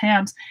couple little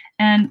tabs.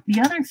 And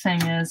the other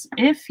thing is,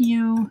 if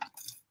you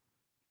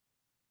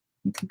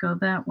you could go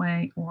that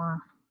way, or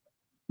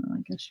well,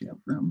 I guess you have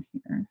room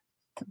here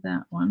for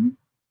that one.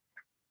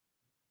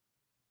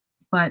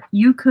 But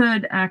you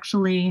could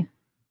actually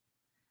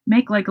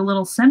make like a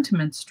little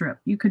sentiment strip.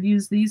 You could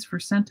use these for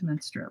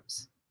sentiment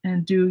strips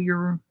and do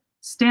your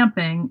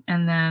stamping,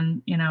 and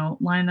then, you know,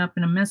 line up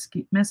in a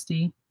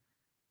misty.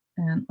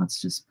 And let's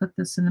just put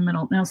this in the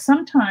middle. Now,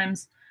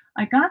 sometimes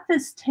I got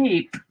this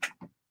tape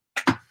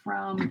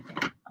from,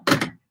 where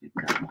did it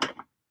go?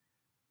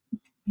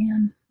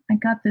 Man, I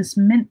got this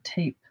mint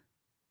tape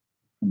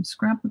from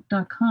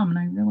scrapbook.com, and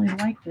I really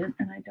liked it,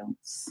 and I don't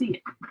see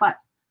it, but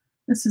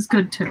this is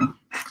good too.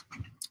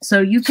 So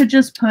you could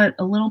just put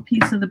a little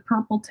piece of the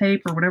purple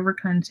tape or whatever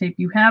kind of tape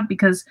you have,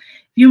 because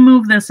if you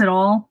move this at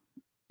all,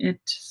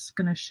 it's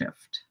going to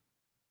shift.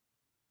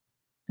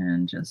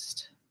 And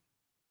just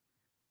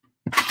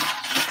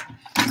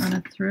run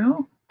it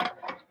through.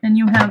 And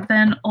you have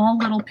then all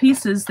little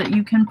pieces that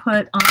you can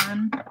put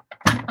on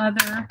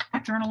other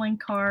journaling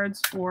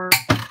cards or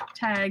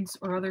tags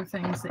or other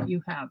things that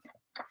you have.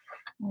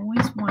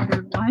 Always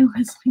wondered why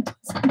Leslie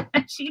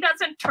doesn't, she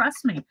doesn't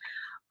trust me.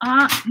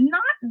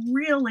 Not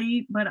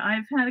really, but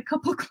I've had a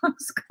couple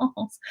close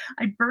calls.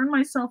 I burned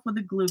myself with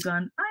a glue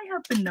gun. I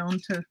have been known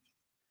to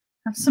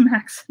have some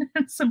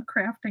accidents, some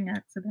crafting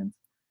accidents.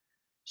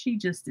 She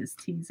just is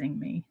teasing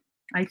me,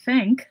 I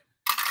think.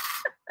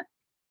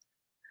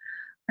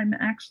 I'm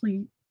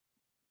actually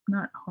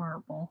not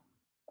horrible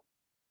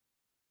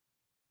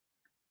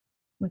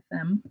with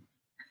them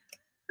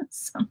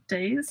some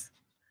days.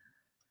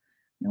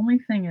 The only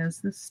thing is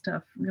this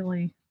stuff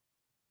really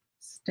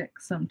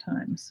sticks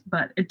sometimes,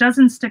 but it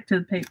doesn't stick to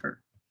the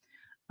paper.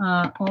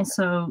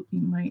 Also,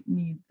 you might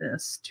need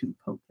this to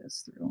poke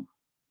this through,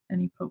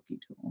 any pokey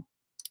tool.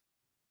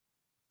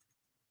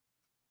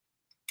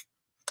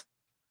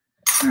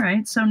 All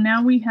right, so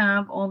now we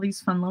have all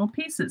these fun little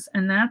pieces,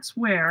 and that's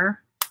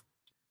where,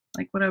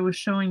 like what I was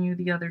showing you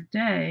the other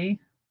day,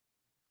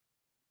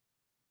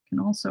 can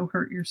also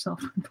hurt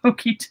yourself with a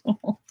pokey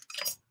tool.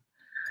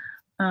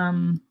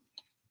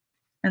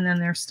 And then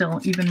there's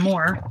still even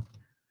more.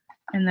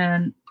 And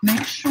then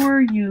make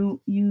sure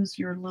you use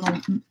your little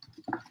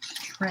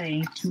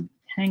tray to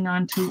hang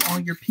on to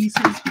all your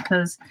pieces,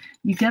 because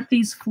you get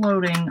these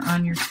floating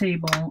on your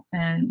table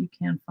and you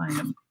can't find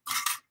them.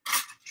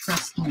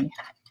 Trust me.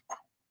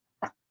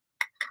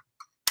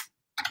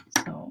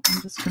 So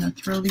I'm just going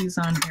to throw these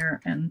on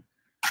here and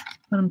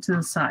put them to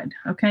the side.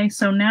 Okay,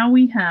 so now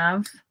we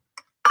have,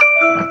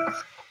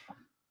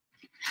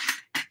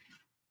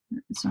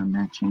 it's our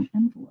matching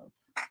envelope.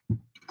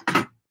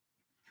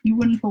 You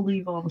wouldn't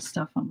believe all the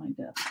stuff on my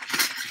desk.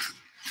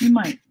 You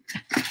might.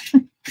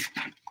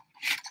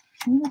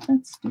 Where did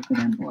that stupid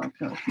envelope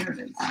go? Here it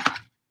is.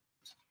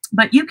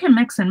 But you can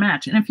mix and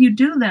match. And if you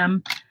do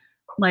them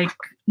like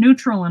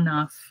neutral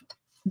enough,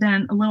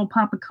 then a little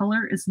pop of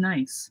color is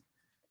nice.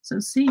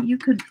 So see, you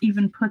could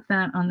even put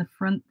that on the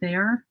front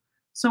there.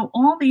 So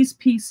all these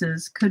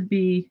pieces could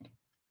be,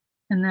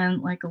 and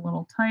then like a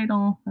little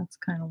title, that's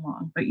kind of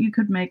long, but you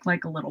could make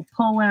like a little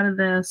pull out of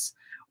this,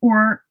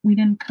 or we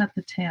didn't cut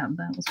the tab.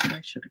 That was what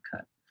I should have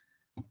cut.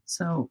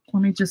 So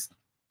let me just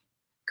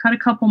cut a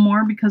couple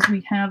more because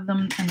we have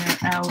them and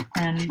they're out,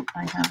 and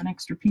I have an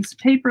extra piece of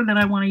paper that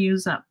I want to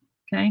use up.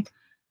 Okay.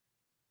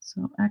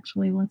 So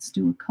actually, let's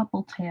do a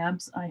couple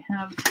tabs. I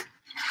have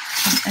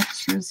some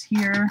extras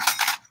here.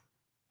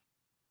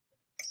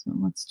 So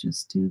let's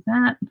just do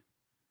that.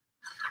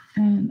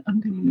 And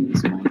I'm going to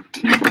use my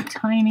teeny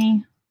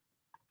tiny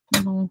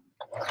little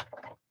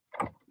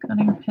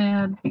cutting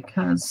pad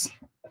because,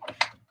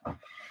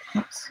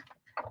 oops,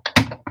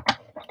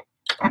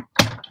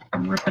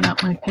 I'm ripping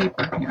up my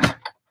paper here.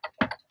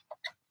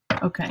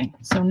 Okay,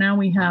 so now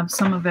we have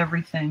some of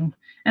everything.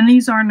 And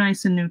these are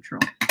nice and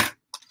neutral.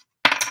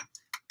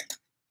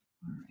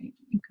 All right,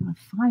 we got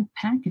 5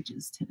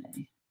 packages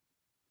today.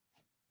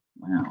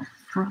 Wow,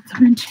 brought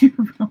them into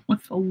your room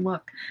with a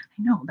look.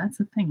 I know, that's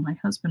the thing. My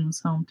husband was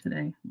home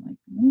today. I'm like,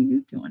 what are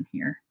you doing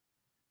here?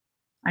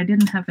 I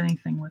didn't have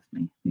anything with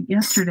me.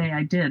 Yesterday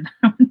I did.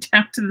 I went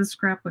down to the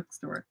scrapbook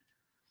store.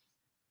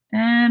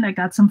 And I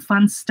got some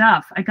fun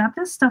stuff. I got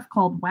this stuff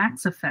called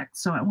Wax Effect,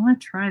 so I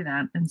want to try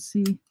that and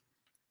see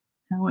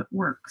how it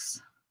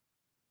works.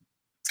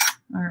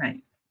 All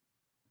right.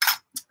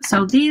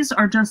 So these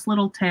are just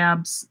little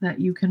tabs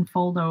that you can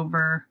fold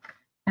over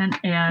and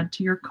add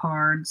to your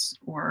cards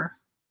or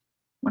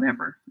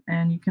whatever.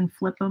 And you can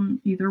flip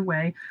them either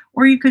way,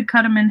 or you could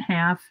cut them in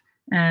half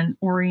and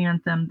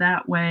orient them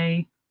that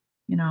way,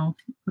 you know,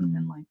 put them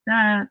in like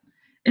that.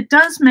 It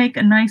does make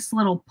a nice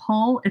little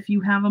pull if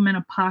you have them in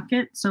a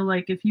pocket. So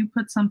like if you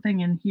put something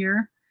in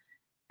here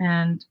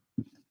and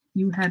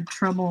you had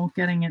trouble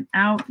getting it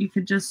out, you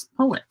could just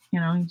pull it, you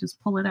know, you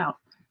just pull it out.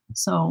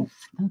 So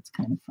that's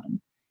kind of fun.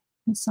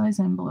 This size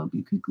envelope,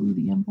 you could glue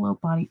the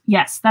envelope body.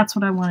 Yes, that's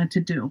what I wanted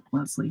to do,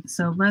 Leslie.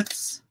 So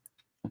let's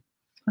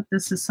put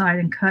this aside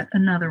and cut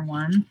another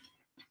one.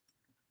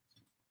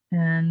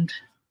 And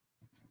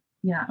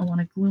yeah, I want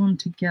to glue them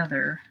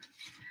together.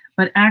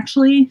 But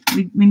actually,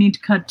 we need to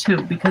cut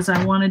 2 because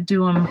I want to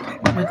do them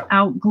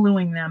without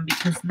gluing them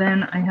because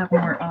then I have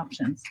more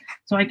options.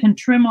 So I can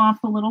trim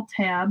off the little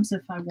tabs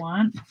if I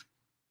want.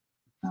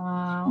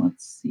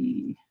 Let's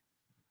see.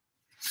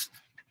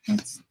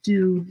 Let's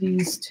do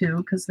these 2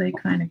 because they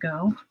kind of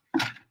go.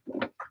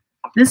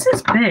 This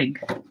is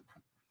big.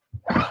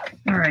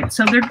 All right,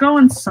 so they're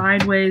going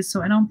sideways,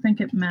 so I don't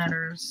think it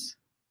matters.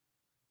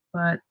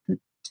 But the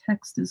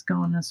text is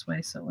going this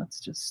way, so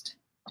let's just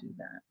do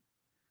that.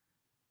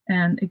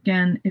 And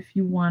again, if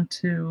you want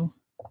to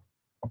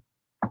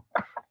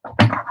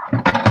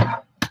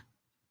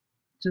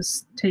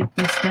just tape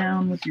this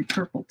down with your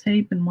purple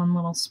tape in one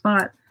little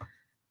spot,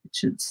 it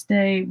should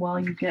stay while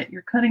you get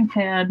your cutting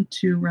pad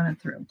to run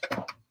it through.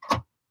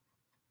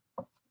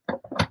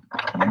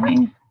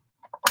 Okay.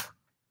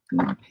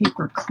 Good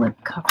paper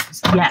clip covers.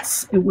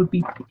 Yes, it would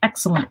be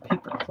excellent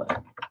paper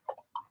clip.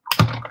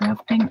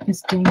 Crafting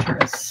is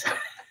dangerous.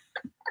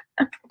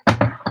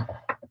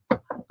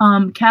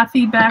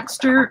 Kathy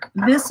Baxter,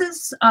 this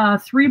is a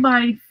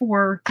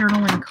 3x4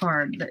 journaling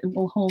card. It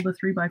will hold a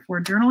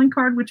 3x4 journaling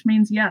card, which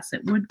means yes,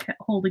 it would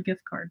hold a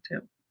gift card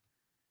too.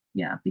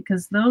 Yeah,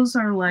 because those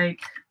are like,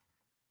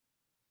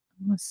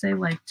 I want to say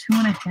like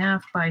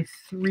 2.5 by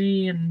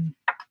 3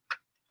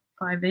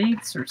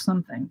 5/8 or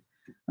something.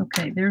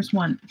 Okay, there's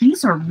one.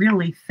 These are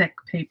really thick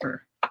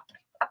paper.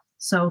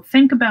 So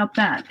think about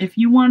that. If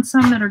you want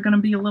some that are going to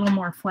be a little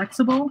more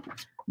flexible,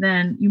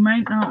 then you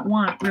might not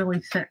want really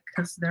thick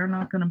because they're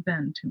not going to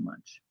bend too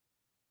much.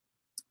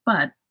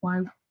 But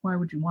why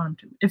would you want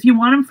them to? If you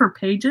want them for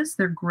pages,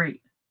 they're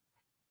great.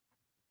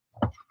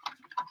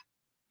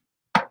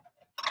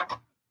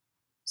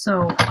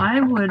 So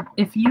I would,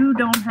 if you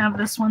don't have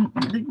this one,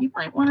 you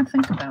might want to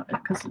think about it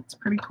because it's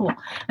pretty cool.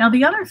 Now,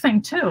 the other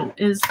thing too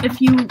is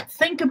if you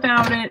think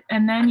about it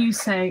and then you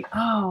say,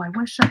 oh, I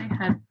wish I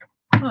had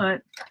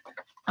put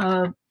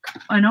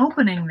an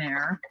opening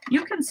there,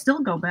 you can still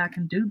go back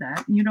and do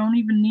that. You don't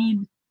even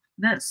need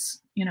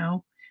this, you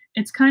know.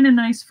 It's kind of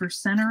nice for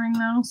centering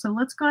though. So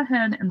let's go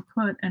ahead and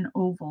put an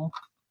oval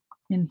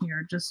in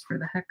here just for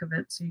the heck of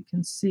it so you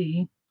can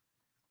see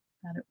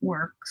that it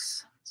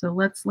works. So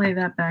let's lay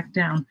that back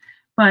down.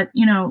 But,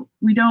 you know,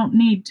 we don't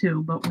need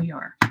to, but we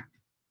are. All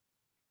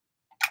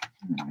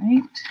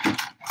right.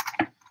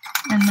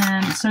 And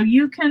then, so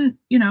you can,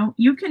 you know,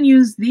 you can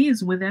use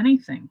these with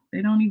anything.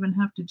 They don't even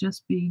have to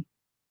just be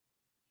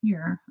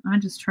here. I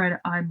just try to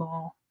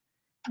eyeball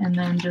and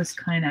then just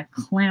kind of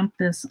clamp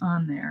this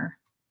on there.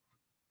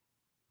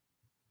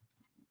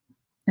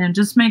 And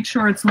just make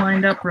sure it's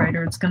lined up right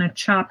or it's going to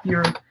chop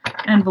your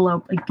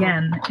envelope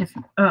again if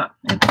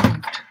it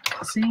moved.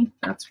 See,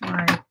 that's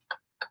why.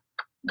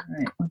 All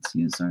right, let's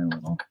use our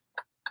little.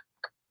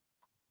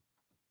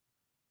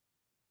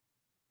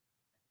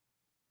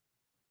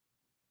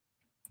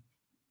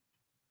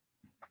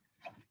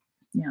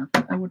 Yeah,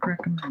 I would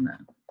recommend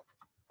that.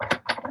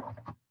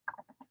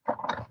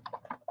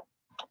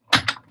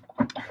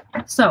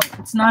 So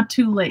it's not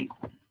too late.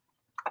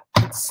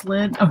 It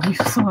slid. Oh, you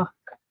saw.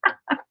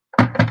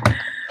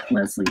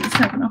 Leslie is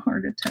having a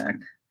heart attack.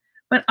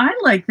 But I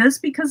like this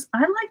because I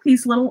like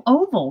these little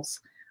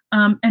ovals.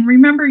 And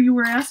remember, you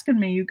were asking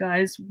me, you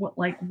guys, what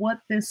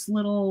this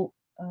little,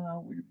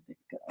 where did it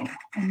go?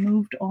 I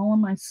moved all of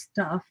my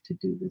stuff to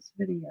do this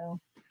video.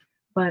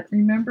 But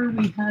remember,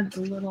 we had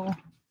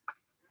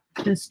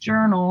this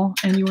journal,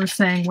 and you were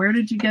saying, where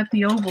did you get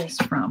the ovals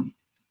from?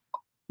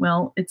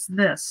 Well, it's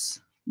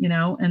this, you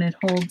know, and it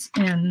holds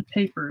in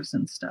papers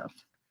and stuff.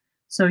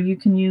 So you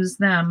can use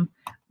them.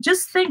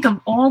 Just think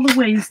of all the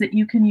ways that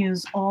you can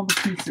use all the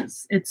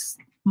pieces. It's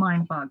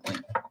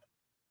mind-boggling.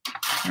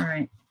 All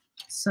right.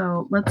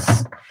 So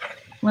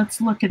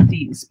let's look at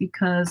these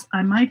because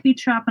I might be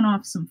chopping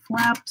off some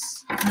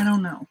flaps. I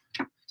don't know.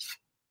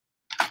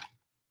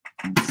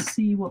 Let's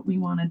see what we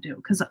want to do.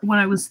 Because what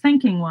I was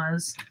thinking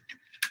was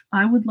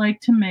I would like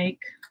to make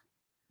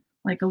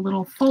like a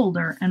little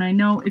folder. And I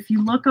know if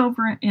you look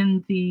over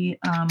in the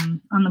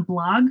on the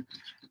blog,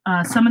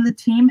 some of the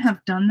team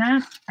have done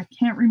that. I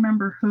can't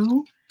remember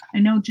who. I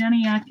know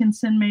Jenny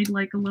Atkinson made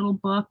like a little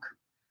book.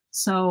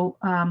 So,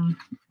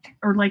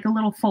 or like a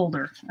little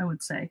folder, I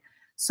would say.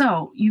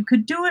 So you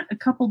could do it a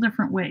couple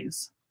different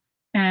ways.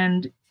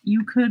 And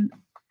you could,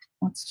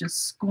 let's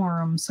just score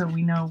them so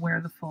we know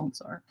where the folds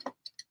are.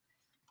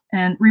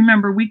 And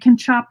remember, we can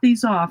chop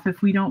these off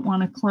if we don't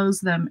want to close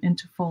them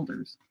into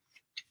folders.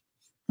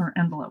 Or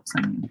envelopes,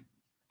 I mean.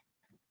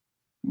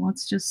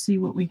 Let's just see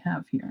what we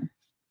have here.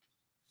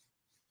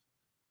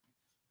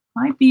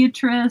 Hi,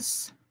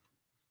 Beatrice.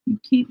 You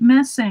keep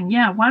missing.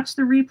 Yeah, watch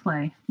the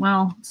replay.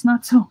 Well, it's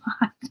not so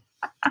hot.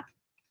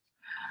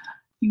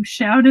 You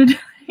shouted,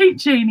 hey,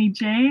 Janie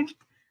Jane.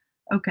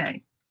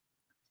 Okay.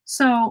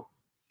 So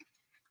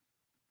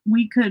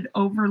we could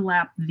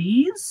overlap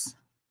these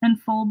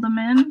and fold them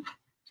in.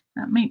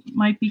 That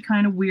might be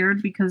kind of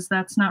weird because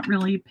that's not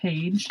really a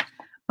page.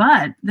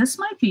 But this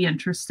might be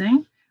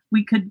interesting.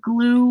 We could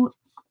glue,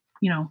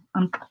 you know,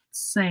 I'm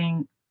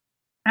saying,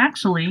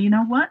 actually, you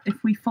know what?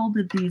 If we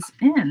folded these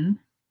in,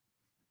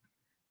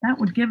 that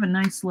would give a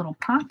nice little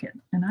pocket,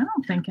 and I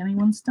don't think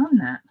anyone's done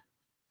that.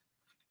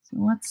 So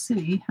let's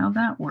see how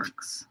that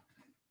works.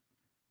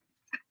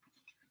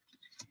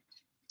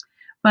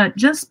 But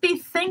just be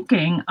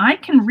thinking, I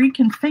can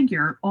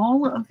reconfigure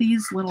all of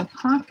these little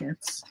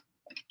pockets.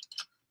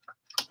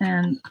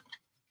 And,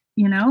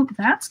 you know,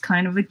 that's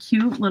kind of a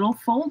cute little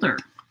folder.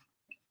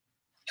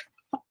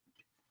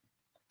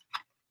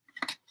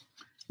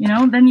 You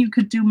know, then you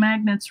could do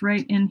magnets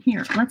right in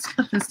here. Let's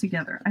put this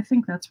together. I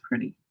think that's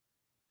pretty.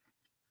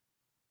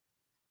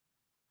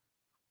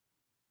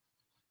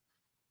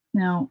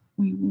 Now,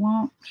 we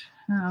won't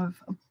have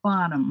a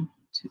bottom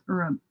to,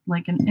 or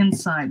like an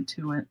inside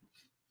to it.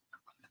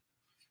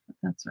 But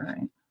that's all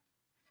right.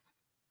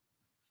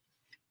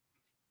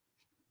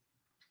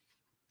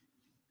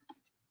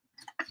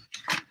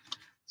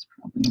 It's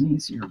probably an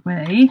easier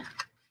way.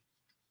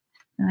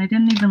 And I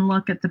didn't even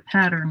look at the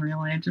pattern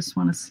really. I just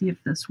want to see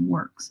if this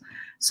works.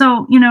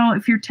 So, you know,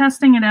 if you're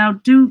testing it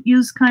out, do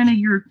use kind of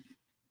your,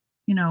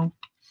 you know,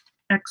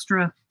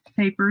 extra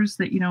papers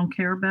that you don't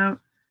care about.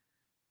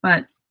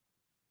 But,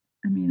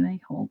 I mean, they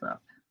hold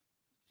up.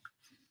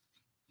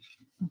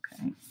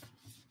 Okay.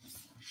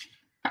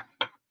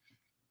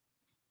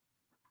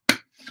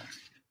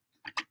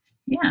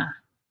 Yeah.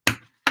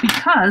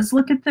 Because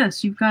look at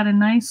this. You've got a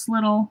nice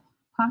little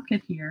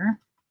pocket here.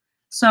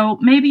 So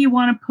maybe you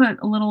want to put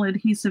a little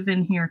adhesive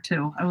in here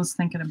too. I was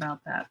thinking about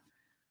that.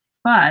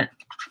 But,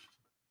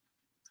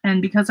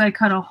 and because I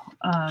cut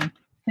a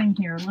thing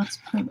here, let's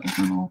put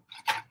a little,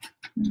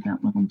 where'd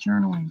that little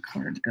journaling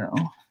card go?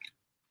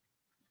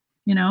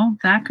 You know,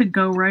 that could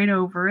go right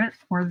over it,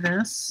 or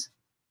this.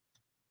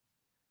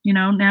 You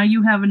know, now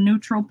you have a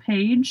neutral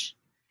page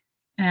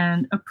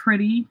and a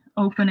pretty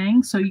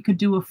opening, so you could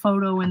do a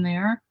photo in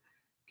there.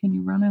 Can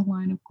you run a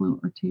line of glue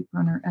or tape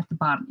runner at the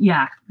bottom?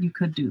 Yeah, you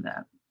could do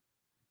that.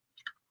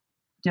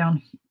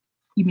 Down,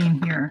 you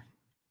mean here?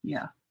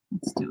 Yeah,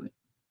 let's do it.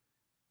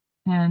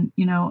 And,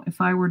 you know, if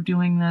I were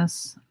doing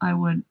this, I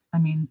would, I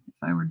mean, if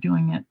I were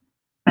doing it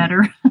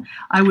better,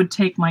 I would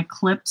take my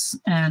clips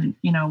and,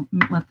 you know,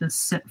 let this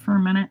sit for a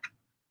minute,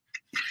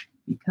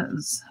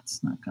 because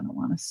that's not going to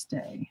want to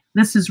stay.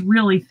 This is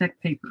really thick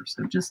paper,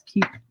 so just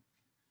keep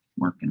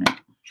working it.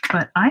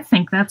 But I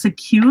think that's a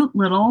cute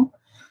little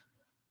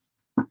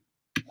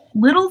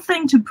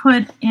thing to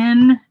put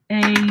in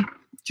a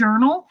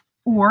journal,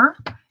 or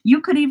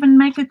you could even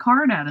make a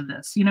card out of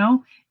this. You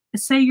know,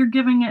 say you're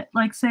giving it,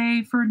 like,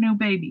 say for a new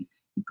baby,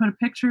 you put a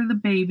picture of the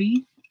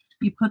baby,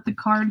 you put the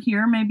card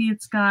here, maybe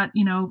it's got,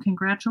 you know,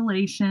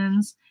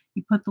 congratulations,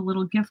 you put the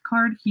little gift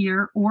card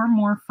here, or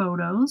more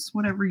photos,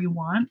 whatever you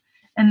want,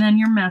 and then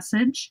your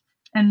message,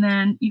 and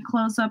then you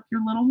close up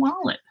your little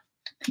wallet.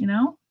 You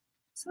know,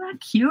 isn't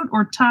that cute?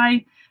 Or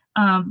tie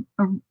a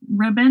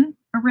ribbon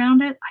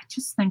around it. I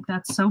just think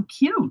that's so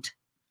cute.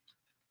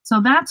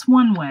 So that's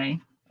one way.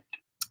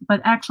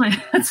 But actually,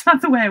 that's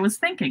not the way I was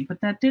thinking,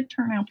 but that did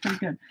turn out pretty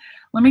good.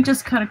 Let me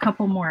just cut a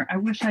couple more. I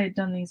wish I had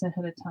done these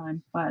ahead of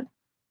time, but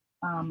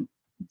I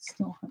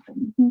still have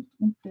a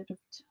bit of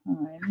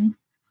time.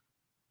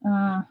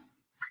 All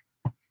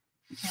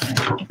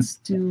right, let's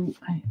do,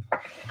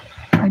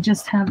 I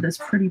just have this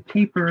pretty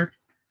paper,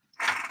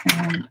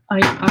 and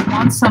I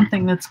want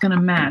something that's going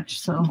to match.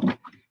 So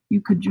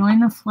you could join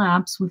the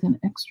flaps with an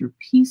extra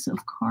piece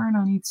of card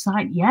on each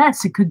side.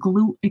 Yes, it could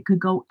glue, it could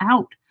go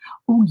out.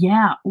 Oh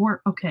yeah,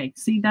 or okay,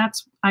 see,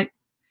 that's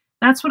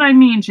what I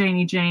mean,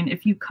 Janie Jane.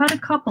 If you cut a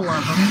couple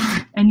of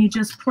them and you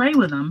just play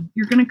with them,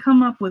 you're going to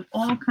come up with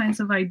all kinds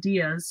of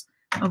ideas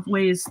of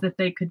ways that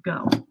they could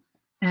go.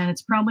 And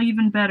it's probably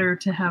even better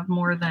to have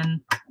more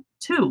than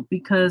two,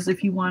 because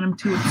if you want them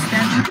to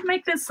extend, you can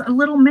make this a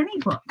little mini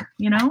book,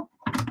 you know?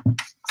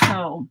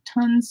 So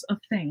tons of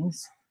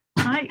things.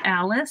 Hi,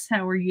 Alice.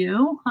 How are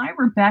you? Hi,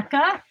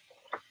 Rebecca.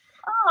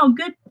 Oh,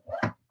 good.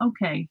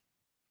 Okay.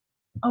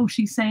 Oh,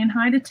 she's saying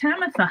hi to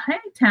Tamitha. Hey,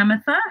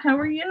 Tamitha. How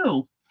are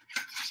you?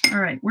 All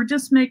right. We're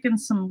just making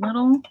some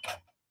little,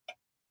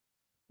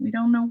 we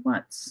don't know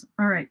what's.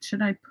 All right.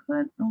 Should I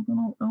put a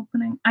little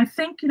opening? I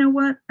think, you know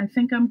what? I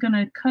think I'm going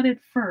to cut it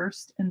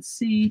first and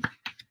see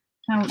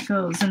how it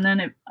goes. And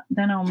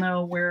then I'll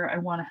know where I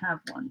want to have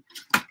one,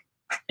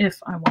 if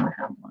I want to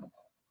have one.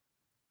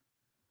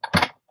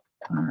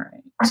 All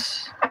right.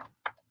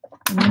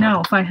 And, you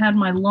know, if I had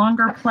my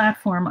longer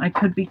platform, I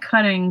could be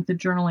cutting the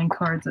journaling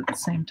cards at the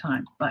same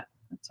time, but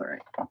that's all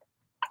right.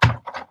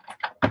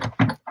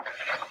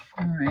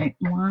 All right,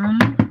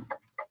 one.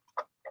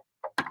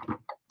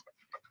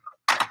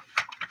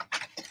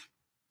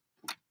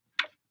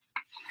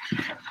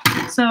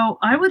 So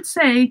I would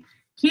say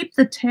keep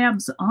the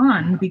tabs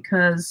on,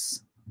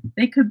 because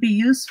they could be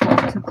useful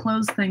to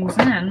close things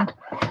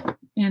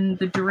in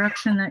the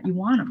direction that you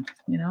want them,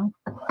 you know.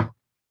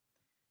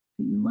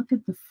 You look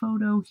at the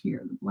photo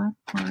here, the black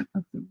part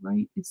of the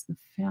right is the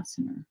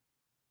fastener.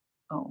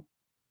 Oh,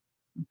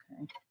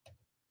 okay.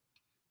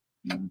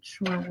 I'm not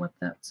sure what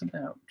that's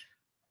about,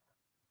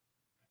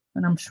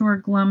 but I'm sure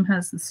Glum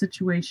has the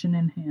situation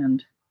in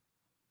hand.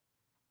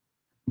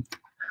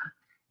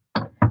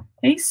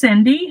 Hey,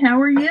 Cindy, how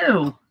are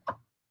you?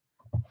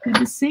 Good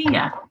to see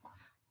you.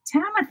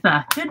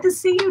 Tamitha, good to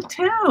see you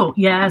too.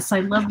 Yes, I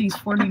love these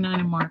 49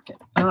 in Market.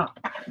 Oh,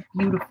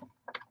 beautiful.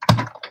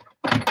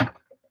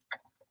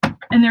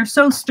 And they're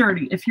so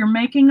sturdy. If you're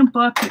making a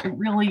book, it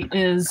really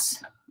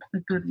is a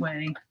good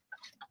way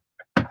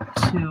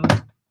to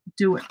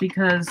do it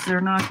because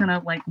they're not going to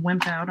like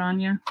wimp out on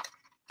you.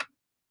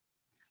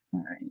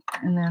 All right,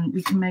 and then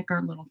we can make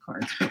our little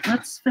cards, but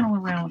let's fiddle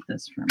around with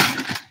this for a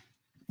minute.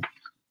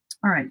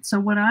 All right, so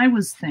what I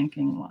was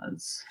thinking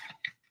was,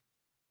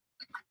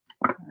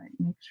 all right,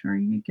 make sure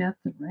you get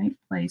the right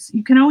place.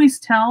 You can always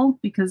tell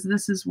because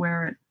this is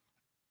where it,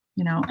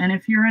 you know, and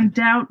if you're in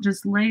doubt,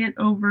 just lay it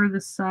over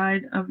the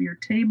side of your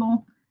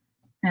table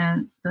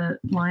and the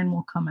line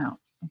will come out,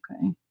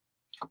 okay?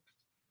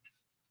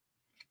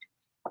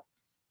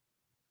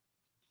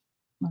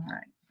 All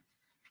right,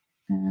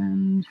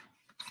 and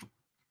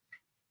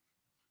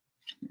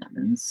there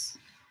it is.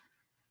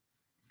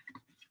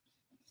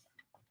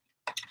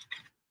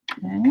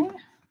 Okay.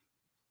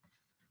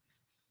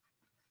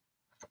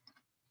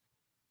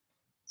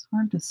 It's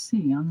hard to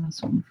see on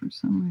this one for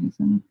some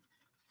reason.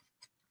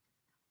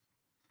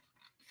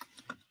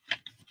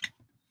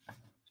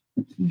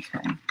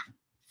 Okay.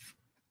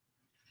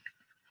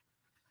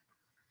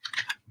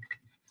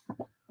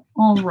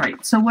 All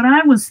right, so what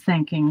I was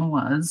thinking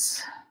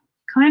was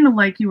kind of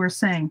like you were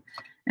saying,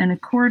 an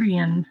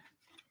accordion,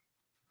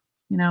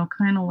 you know,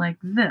 kind of like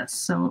this.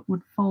 So it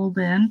would fold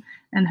in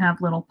and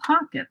have little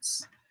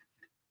pockets,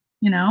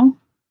 you know.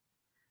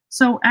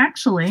 So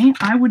actually,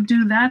 I would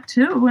do that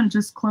too and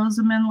just close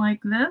them in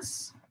like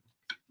this.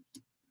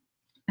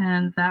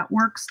 And that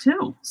works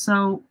too.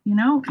 So, you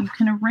know, you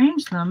can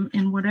arrange them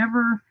in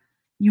whatever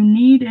you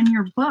need in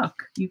your book.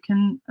 You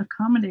can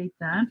accommodate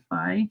that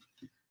by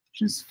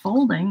just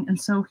folding. And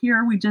so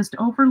here we just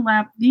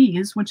overlap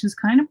these, which is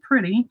kind of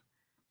pretty.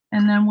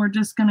 And then we're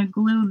just going to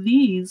glue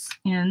these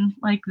in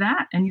like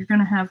that. And you're going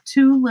to have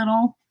two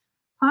little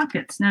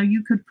pockets. Now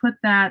you could put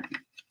that,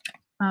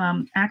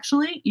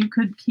 actually, you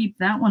could keep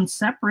that one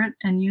separate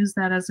and use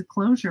that as a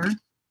closure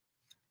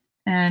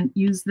and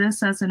use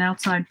this as an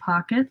outside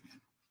pocket.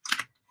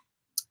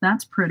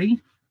 That's pretty,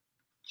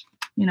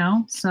 you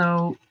know,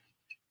 so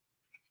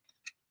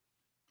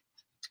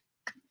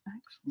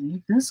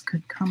actually this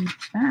could come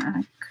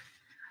back.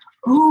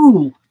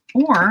 Ooh,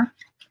 or,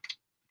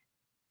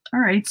 all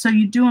right, so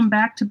you do them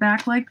back to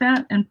back like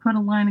that and put a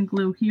line of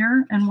glue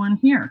here and one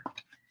here.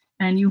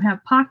 And you have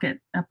a pocket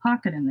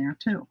in there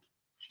too.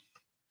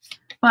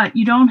 But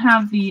you don't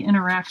have the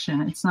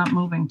interaction. It's not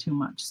moving too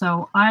much.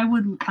 So I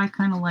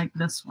kind of like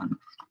this one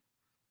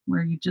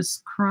where you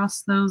just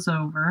cross those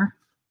over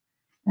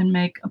and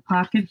make a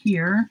pocket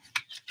here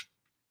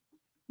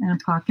and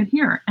a pocket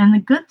here. And the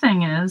good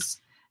thing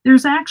is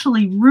there's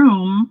actually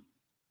room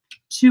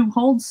to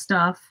hold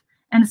stuff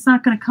and it's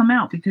not going to come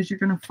out because you're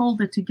going to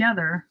fold it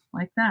together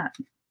like that,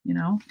 you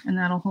know, and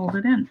that'll hold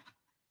it in.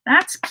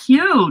 That's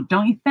cute,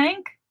 don't you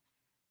think?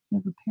 You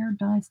have a pair of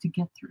dies to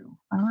get through.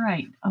 All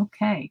right,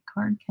 okay,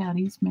 card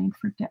caddies made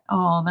for,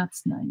 oh,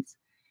 that's nice.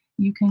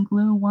 You can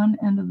glue one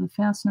end of the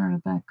fastener on the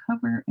back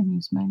cover and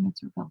use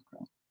magnets or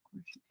Velcro. Of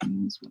course, you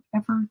can use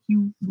whatever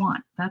you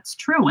want. That's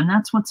true, and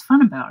that's what's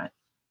fun about it.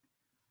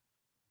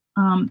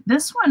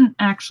 This one,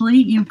 actually,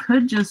 you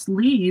could just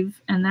leave,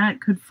 and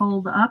that could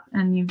fold up,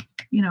 and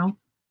you know,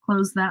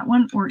 close that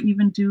one, or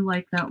even do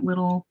like that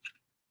little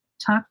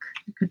tuck.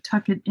 You could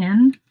tuck it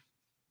in.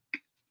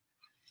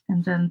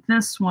 And then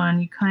this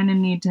one, you kind of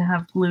need to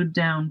have glued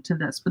down to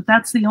this. But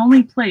that's the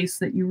only place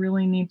that you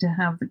really need to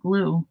have the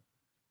glue.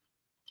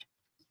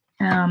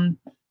 And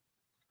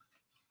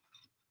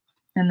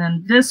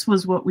then this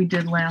was what we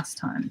did last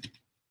time.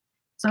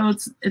 So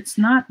it's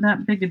not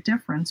that big a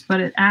difference, but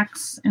it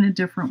acts in a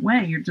different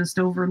way. You're just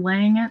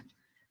overlaying it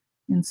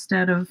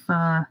instead of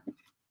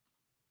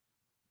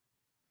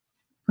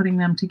putting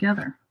them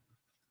together.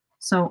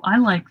 So I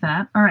like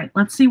that. All right,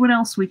 let's see what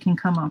else we can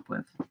come up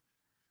with.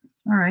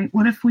 All right,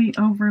 what if we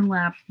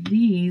overlap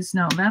these?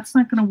 No, that's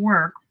not going to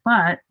work,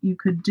 but you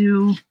could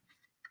do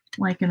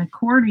like an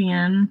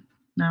accordion.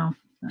 No,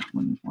 that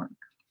wouldn't work.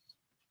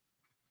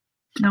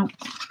 Nope,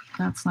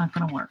 that's not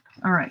going to work.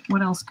 All right,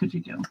 what else could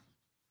you do?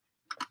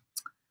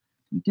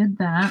 You did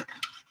that.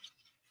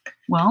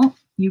 Well,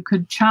 you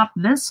could chop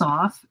this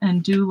off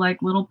and do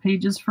like little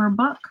pages for a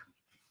book.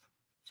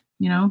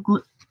 You know,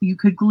 you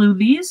could glue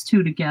these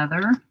two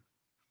together.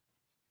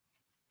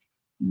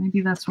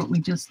 Maybe that's what we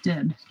just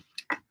did.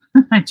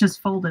 I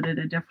just folded it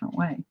a different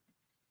way.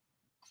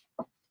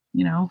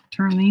 You know,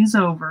 turn these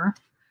over.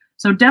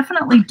 So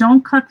definitely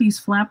don't cut these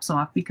flaps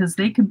off because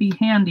they could be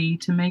handy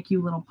to make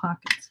you little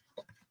pockets.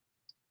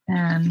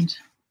 And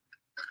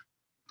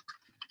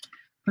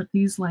put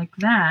these like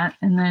that,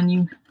 and then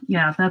you,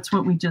 yeah, that's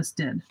what we just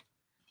did.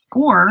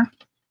 Or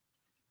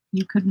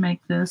you could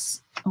make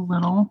this a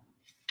little,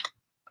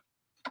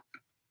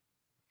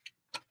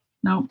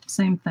 nope,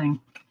 same thing.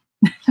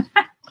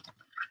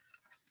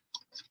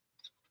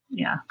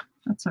 Yeah,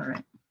 that's all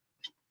right.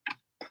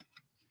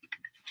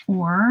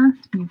 Or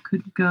you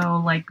could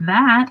go like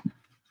that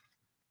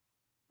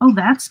Oh,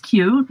 that's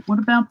cute. What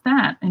about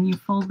that? And you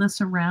fold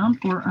this around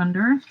or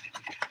under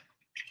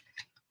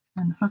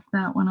and hook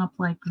that one up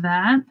like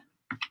that.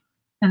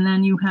 And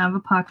then you have a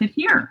pocket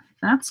here.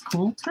 That's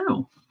cool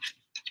too.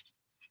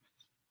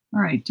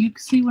 All right, do you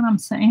see what I'm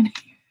saying?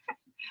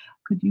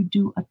 Could you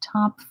do a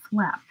top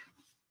flap?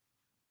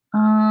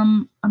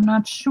 I'm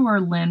not sure,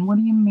 Lynn. What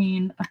do you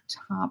mean a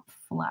top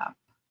flap?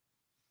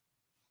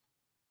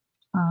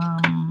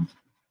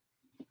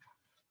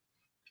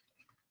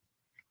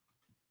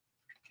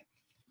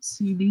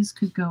 See, these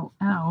could go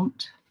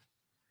out.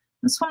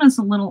 This one is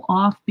a little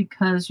off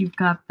because you've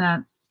got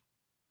that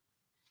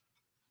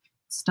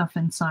stuff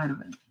inside of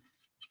it.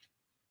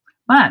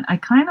 But I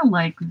kind of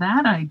like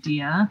that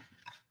idea,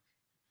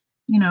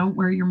 you know,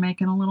 where you're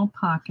making a little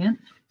pocket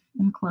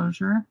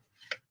enclosure.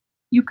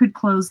 You could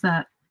close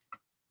that.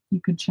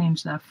 You could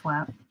change that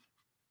flap.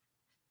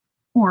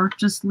 Or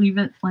just leave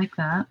it like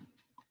that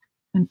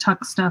and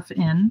tuck stuff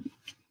in.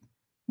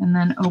 And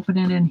then open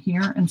it in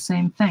here and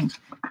same thing.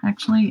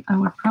 Actually, I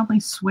would probably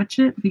switch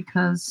it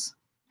because,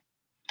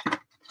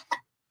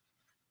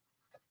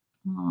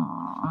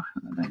 how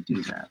did I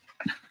do that?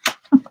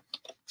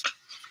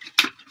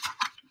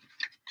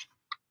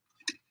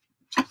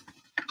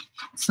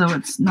 So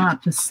it's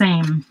not the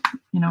same,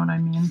 you know what I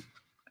mean?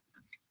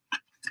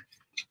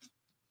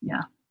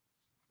 Yeah,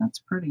 that's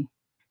pretty.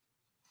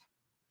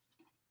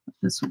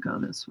 This would go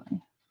this way.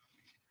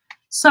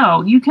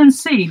 So you can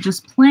see,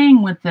 just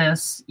playing with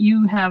this,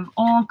 you have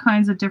all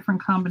kinds of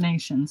different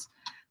combinations.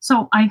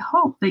 So I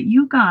hope that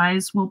you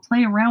guys will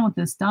play around with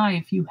this die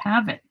if you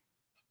have it.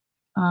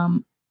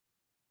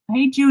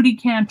 Hey, Judy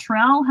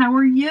Cantrell, how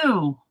are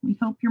you? We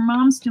hope your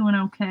mom's doing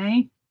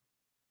okay.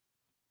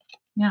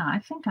 Yeah, I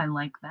think I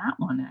like that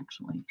one,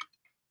 actually.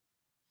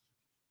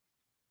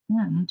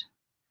 And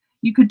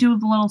you could do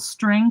the little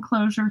string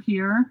closure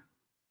here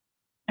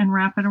and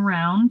wrap it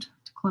around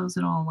to close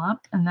it all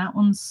up. And that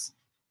one's...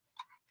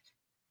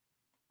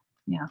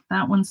 yeah,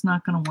 that one's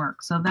not going to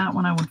work. So that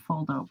one I would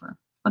fold over.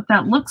 But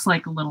that looks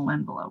like a little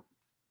envelope.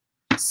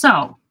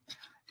 So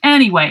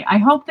anyway, I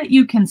hope that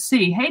you can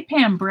see, hey,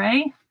 Pam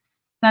Bray,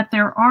 that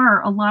there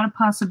are a lot of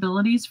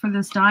possibilities for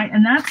this die.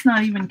 And that's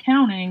not even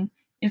counting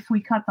if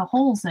we cut the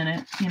holes in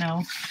it, you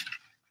know,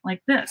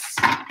 like this.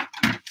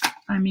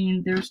 I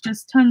mean, there's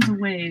just tons of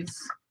ways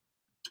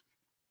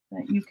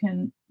that you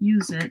can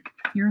use it.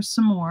 Here's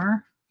some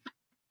more.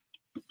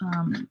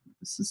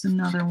 This is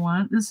another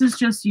one. This is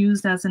just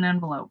used as an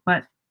envelope,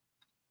 but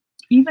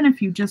even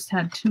if you just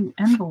had 2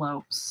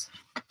 envelopes,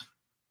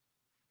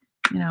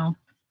 you know,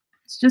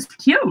 it's just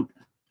cute.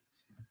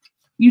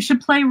 You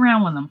should play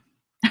around with them.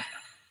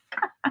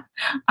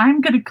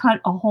 I'm going to cut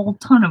a whole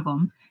ton of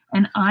them,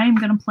 and I'm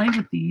going to play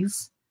with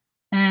these,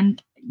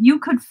 and you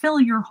could fill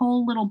your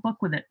whole little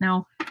book with it.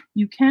 Now,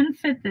 you can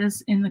fit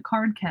this in the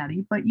card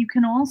caddy, but you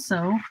can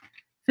also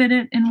fit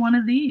it in one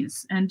of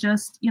these and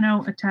just, you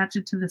know, attach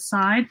it to the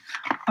side.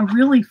 A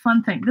really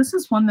fun thing. This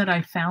is one that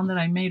I found that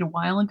I made a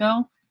while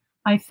ago.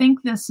 I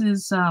think this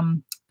is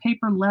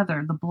paper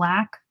leather, the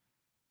black,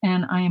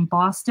 and I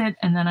embossed it,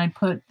 and then I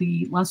put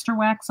the luster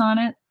wax on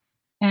it,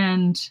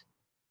 and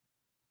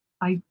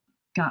I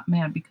got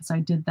mad because I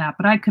did that,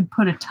 but I could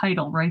put a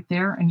title right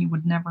there and you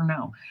would never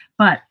know.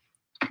 But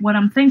what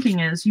I'm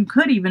thinking is you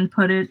could even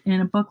put it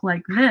in a book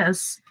like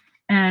this,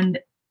 and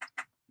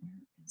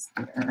is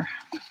there?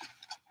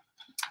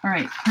 All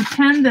right,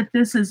 pretend that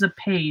this is a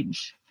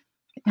page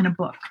in a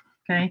book,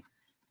 okay?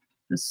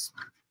 Just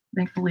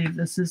make believe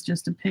this is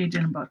just a page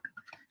in a book.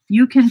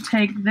 You can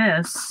take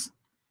this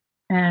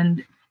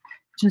and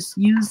just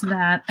use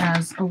that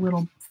as a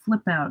little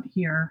flip out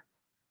here,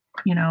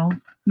 you know,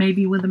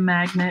 maybe with a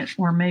magnet,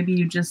 or maybe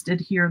you just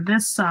adhere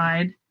this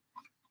side,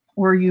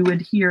 or you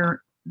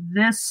adhere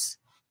this,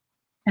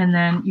 and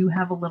then you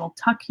have a little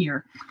tuck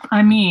here.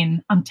 I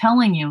mean, I'm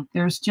telling you,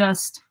 there's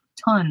just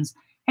tons.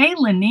 Hey,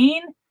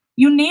 Lenine,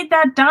 you need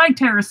that die,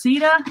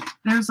 Teresita.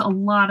 There's a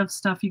lot of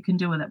stuff you can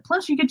do with it.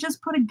 Plus, you could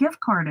just put a gift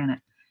card in it,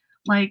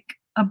 like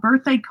a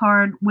birthday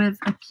card with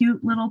a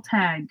cute little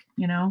tag,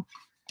 you know,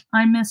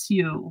 I miss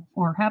you,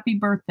 or happy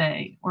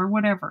birthday, or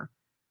whatever.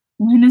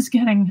 Lynn is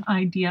getting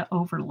idea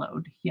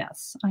overload.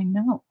 Yes, I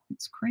know.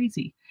 It's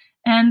crazy.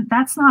 And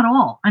that's not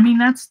all. I mean,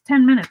 that's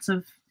 10 minutes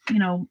of, you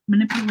know,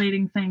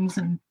 manipulating things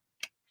and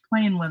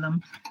playing with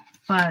them,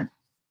 but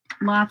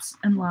lots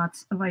and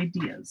lots of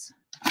ideas.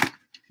 Let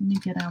me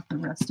get out the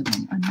rest of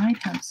them. I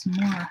might have some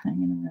more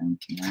hanging around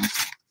here.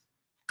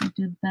 I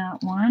did that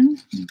one.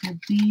 We did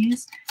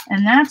these.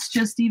 And that's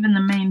just even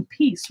the main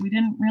piece. We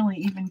didn't really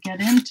even get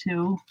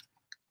into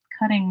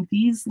cutting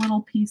these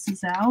little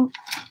pieces out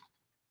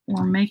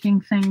or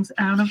making things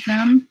out of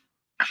them.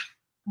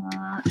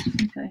 I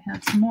think I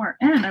had some more.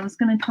 And I was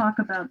going to talk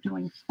about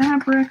doing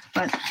fabric,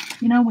 but,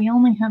 you know, we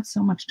only have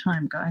so much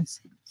time, guys.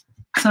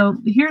 So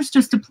here's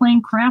just a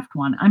plain craft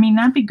one. I mean,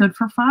 that'd be good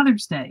for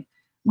Father's Day,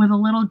 with a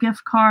little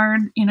gift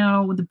card, you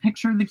know, with a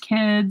picture of the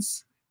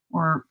kids,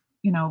 or,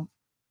 you know,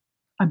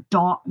 a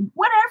dog,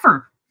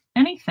 whatever,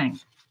 anything.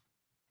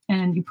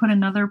 and you put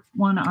another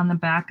one on the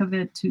back of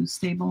it to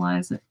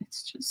stabilize it.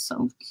 It's just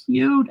so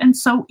cute and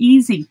so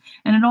easy.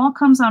 And it all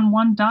comes on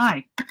one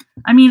die.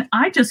 I mean,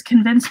 I just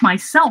convinced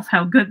myself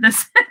how good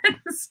this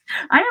is.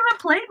 I haven't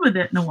played with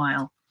it in a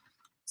while.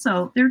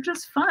 So they're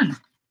just fun.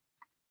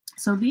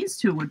 So these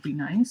two would be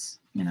nice,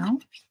 you know.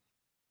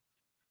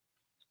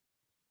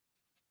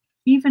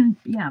 Even,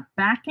 yeah,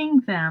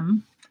 backing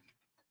them,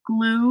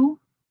 glue,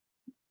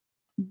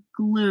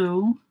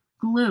 glue,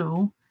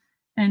 glue,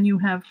 and you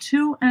have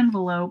two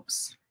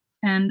envelopes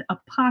and a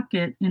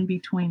pocket in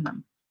between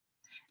them.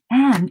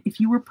 And if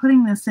you were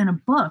putting this in a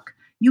book,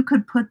 you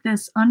could put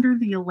this under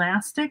the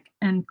elastic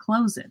and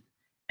close it,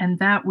 and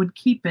that would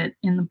keep it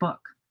in the book.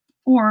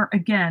 Or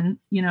again,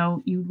 you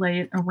know, you lay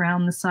it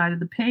around the side of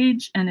the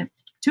page and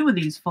two of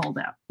these fold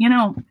out. You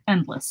know,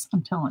 endless,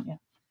 I'm telling you.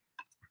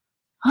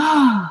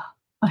 Ah,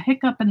 a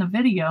hiccup in the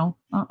video.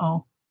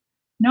 Uh-oh.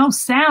 No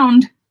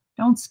sound.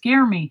 Don't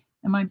scare me.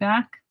 Am I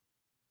back?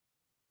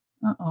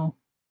 Uh-oh.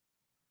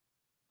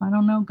 I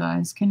don't know,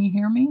 guys. Can you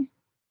hear me?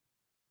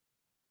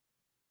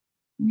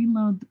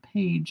 Reload the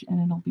page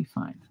and it'll be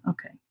fine.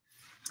 Okay.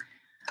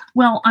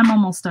 Well, I'm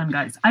almost done,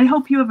 guys. I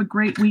hope you have a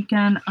great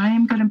weekend. I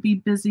am going to be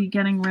busy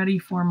getting ready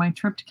for my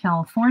trip to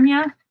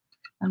California.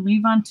 I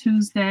leave on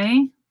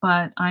Tuesday,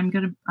 but I'm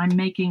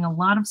making a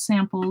lot of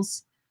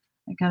samples.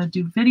 I got to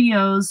do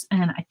videos,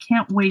 and I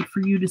can't wait for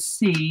you to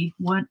see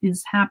what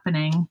is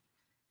happening.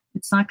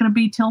 It's not going to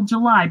be till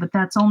July, but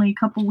that's only a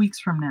couple weeks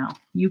from now.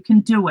 You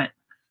can do it.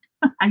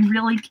 I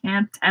really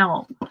can't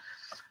tell.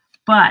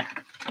 But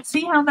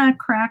see how that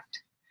cracked?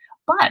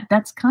 But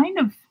that's kind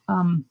of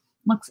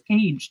looks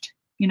aged.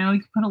 You know, you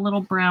can put a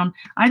little brown.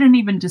 I didn't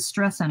even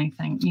distress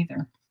anything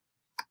either.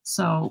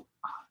 So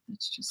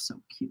it's just so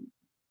cute.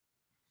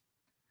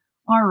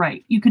 All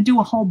right. You could do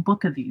a whole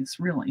book of these,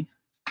 really.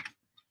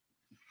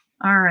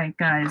 All right,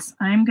 guys.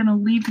 I'm going to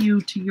leave you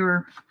to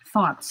your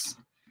thoughts.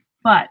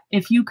 But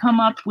if you come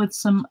up with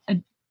some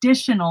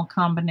additional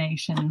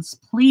combinations,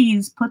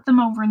 please put them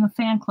over in the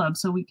fan club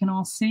so we can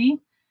all see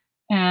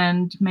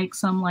and make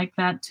some like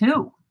that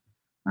too.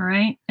 All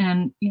right.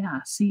 And yeah,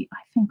 see, I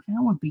think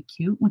that would be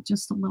cute with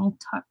just a little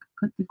tuck.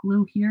 Put the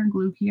glue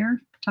here,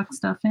 tuck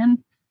stuff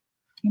in.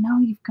 You know,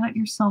 you've got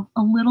yourself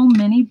a little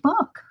mini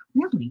book,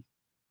 really.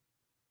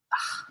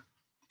 Ugh.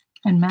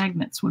 And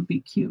magnets would be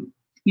cute,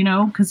 you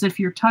know, because if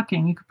you're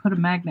tucking, you could put a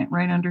magnet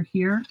right under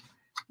here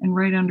and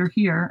right under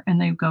here, and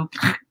they go,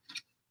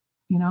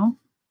 you know,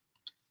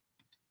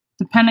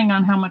 depending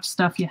on how much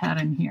stuff you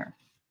had in here.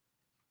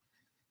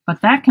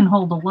 But that can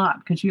hold a lot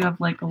because you have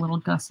like a little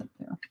gusset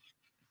there.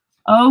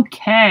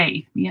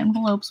 Okay, the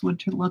envelopes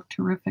would look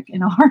terrific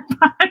in a hard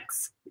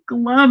box.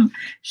 Glum,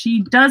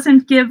 she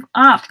doesn't give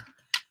up.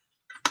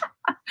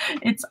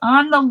 It's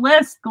on the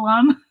list,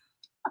 Glum.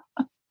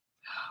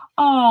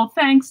 Oh,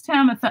 thanks,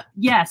 Tamitha.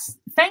 Yes,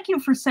 thank you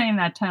for saying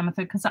that, Tamitha,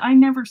 because I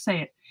never say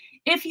it.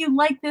 If you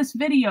like this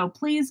video,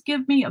 please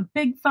give me a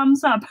big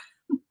thumbs up.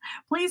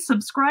 Please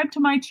subscribe to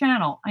my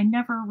channel. I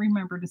never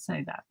remember to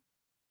say that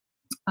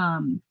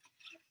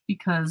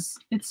because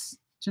it's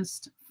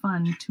just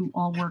fun to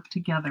all work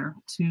together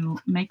to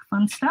make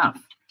fun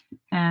stuff.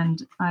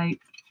 And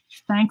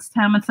thanks,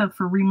 Tamitha,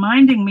 for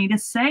reminding me to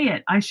say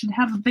it. I should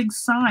have a big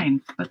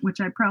sign, but which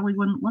I probably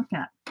wouldn't look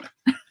at.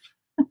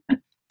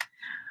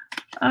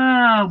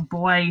 Oh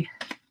boy,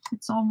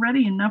 it's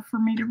already enough for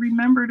me to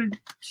remember to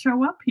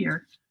show up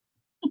here.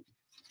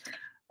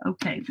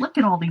 Okay, look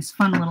at all these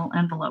fun little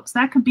envelopes.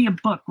 That could be a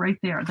book right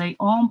there. They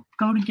all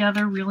go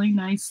together really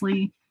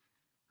nicely.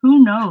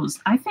 Who knows?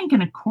 I think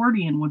an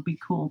accordion would be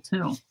cool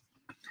too.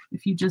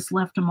 If you just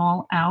left them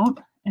all out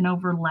and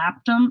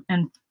overlapped them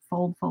and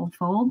fold, fold,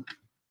 fold.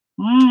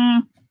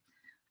 All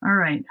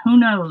right, who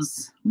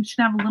knows? We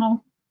should have a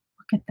little,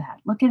 look at that.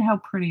 Look at how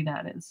pretty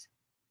that is.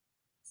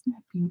 Isn't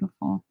that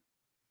beautiful?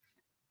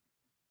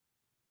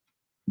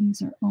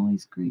 These are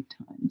always great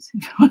times.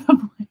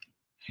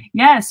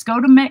 Yes,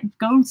 go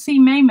see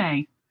May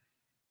May.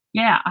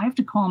 Yeah, I have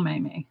to call May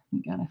May.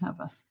 We got to have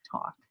a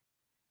talk.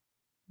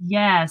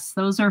 Yes,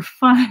 those are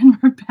fun,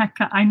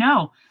 Rebecca. I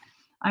know.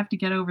 I have to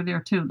get over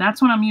there too.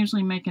 That's when I'm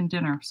usually making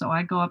dinner. So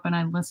I go up and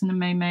I listen to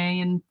May May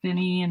and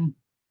Vinny and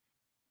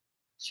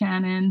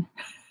Shannon.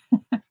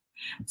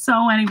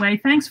 So anyway,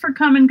 thanks for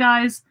coming,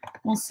 guys.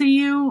 We'll see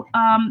you.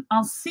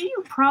 I'll see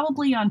you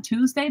probably on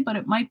Tuesday, but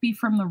it might be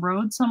from the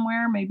road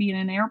somewhere, maybe in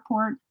an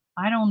airport.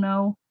 I don't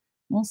know.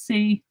 We'll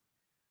see.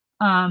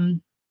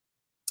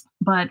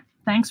 But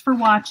thanks for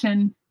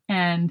watching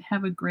and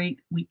have a great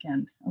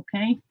weekend.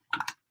 Okay.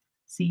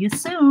 See you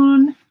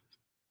soon.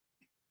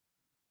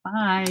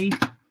 Bye.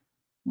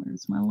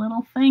 Where's my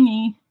little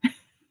thingy?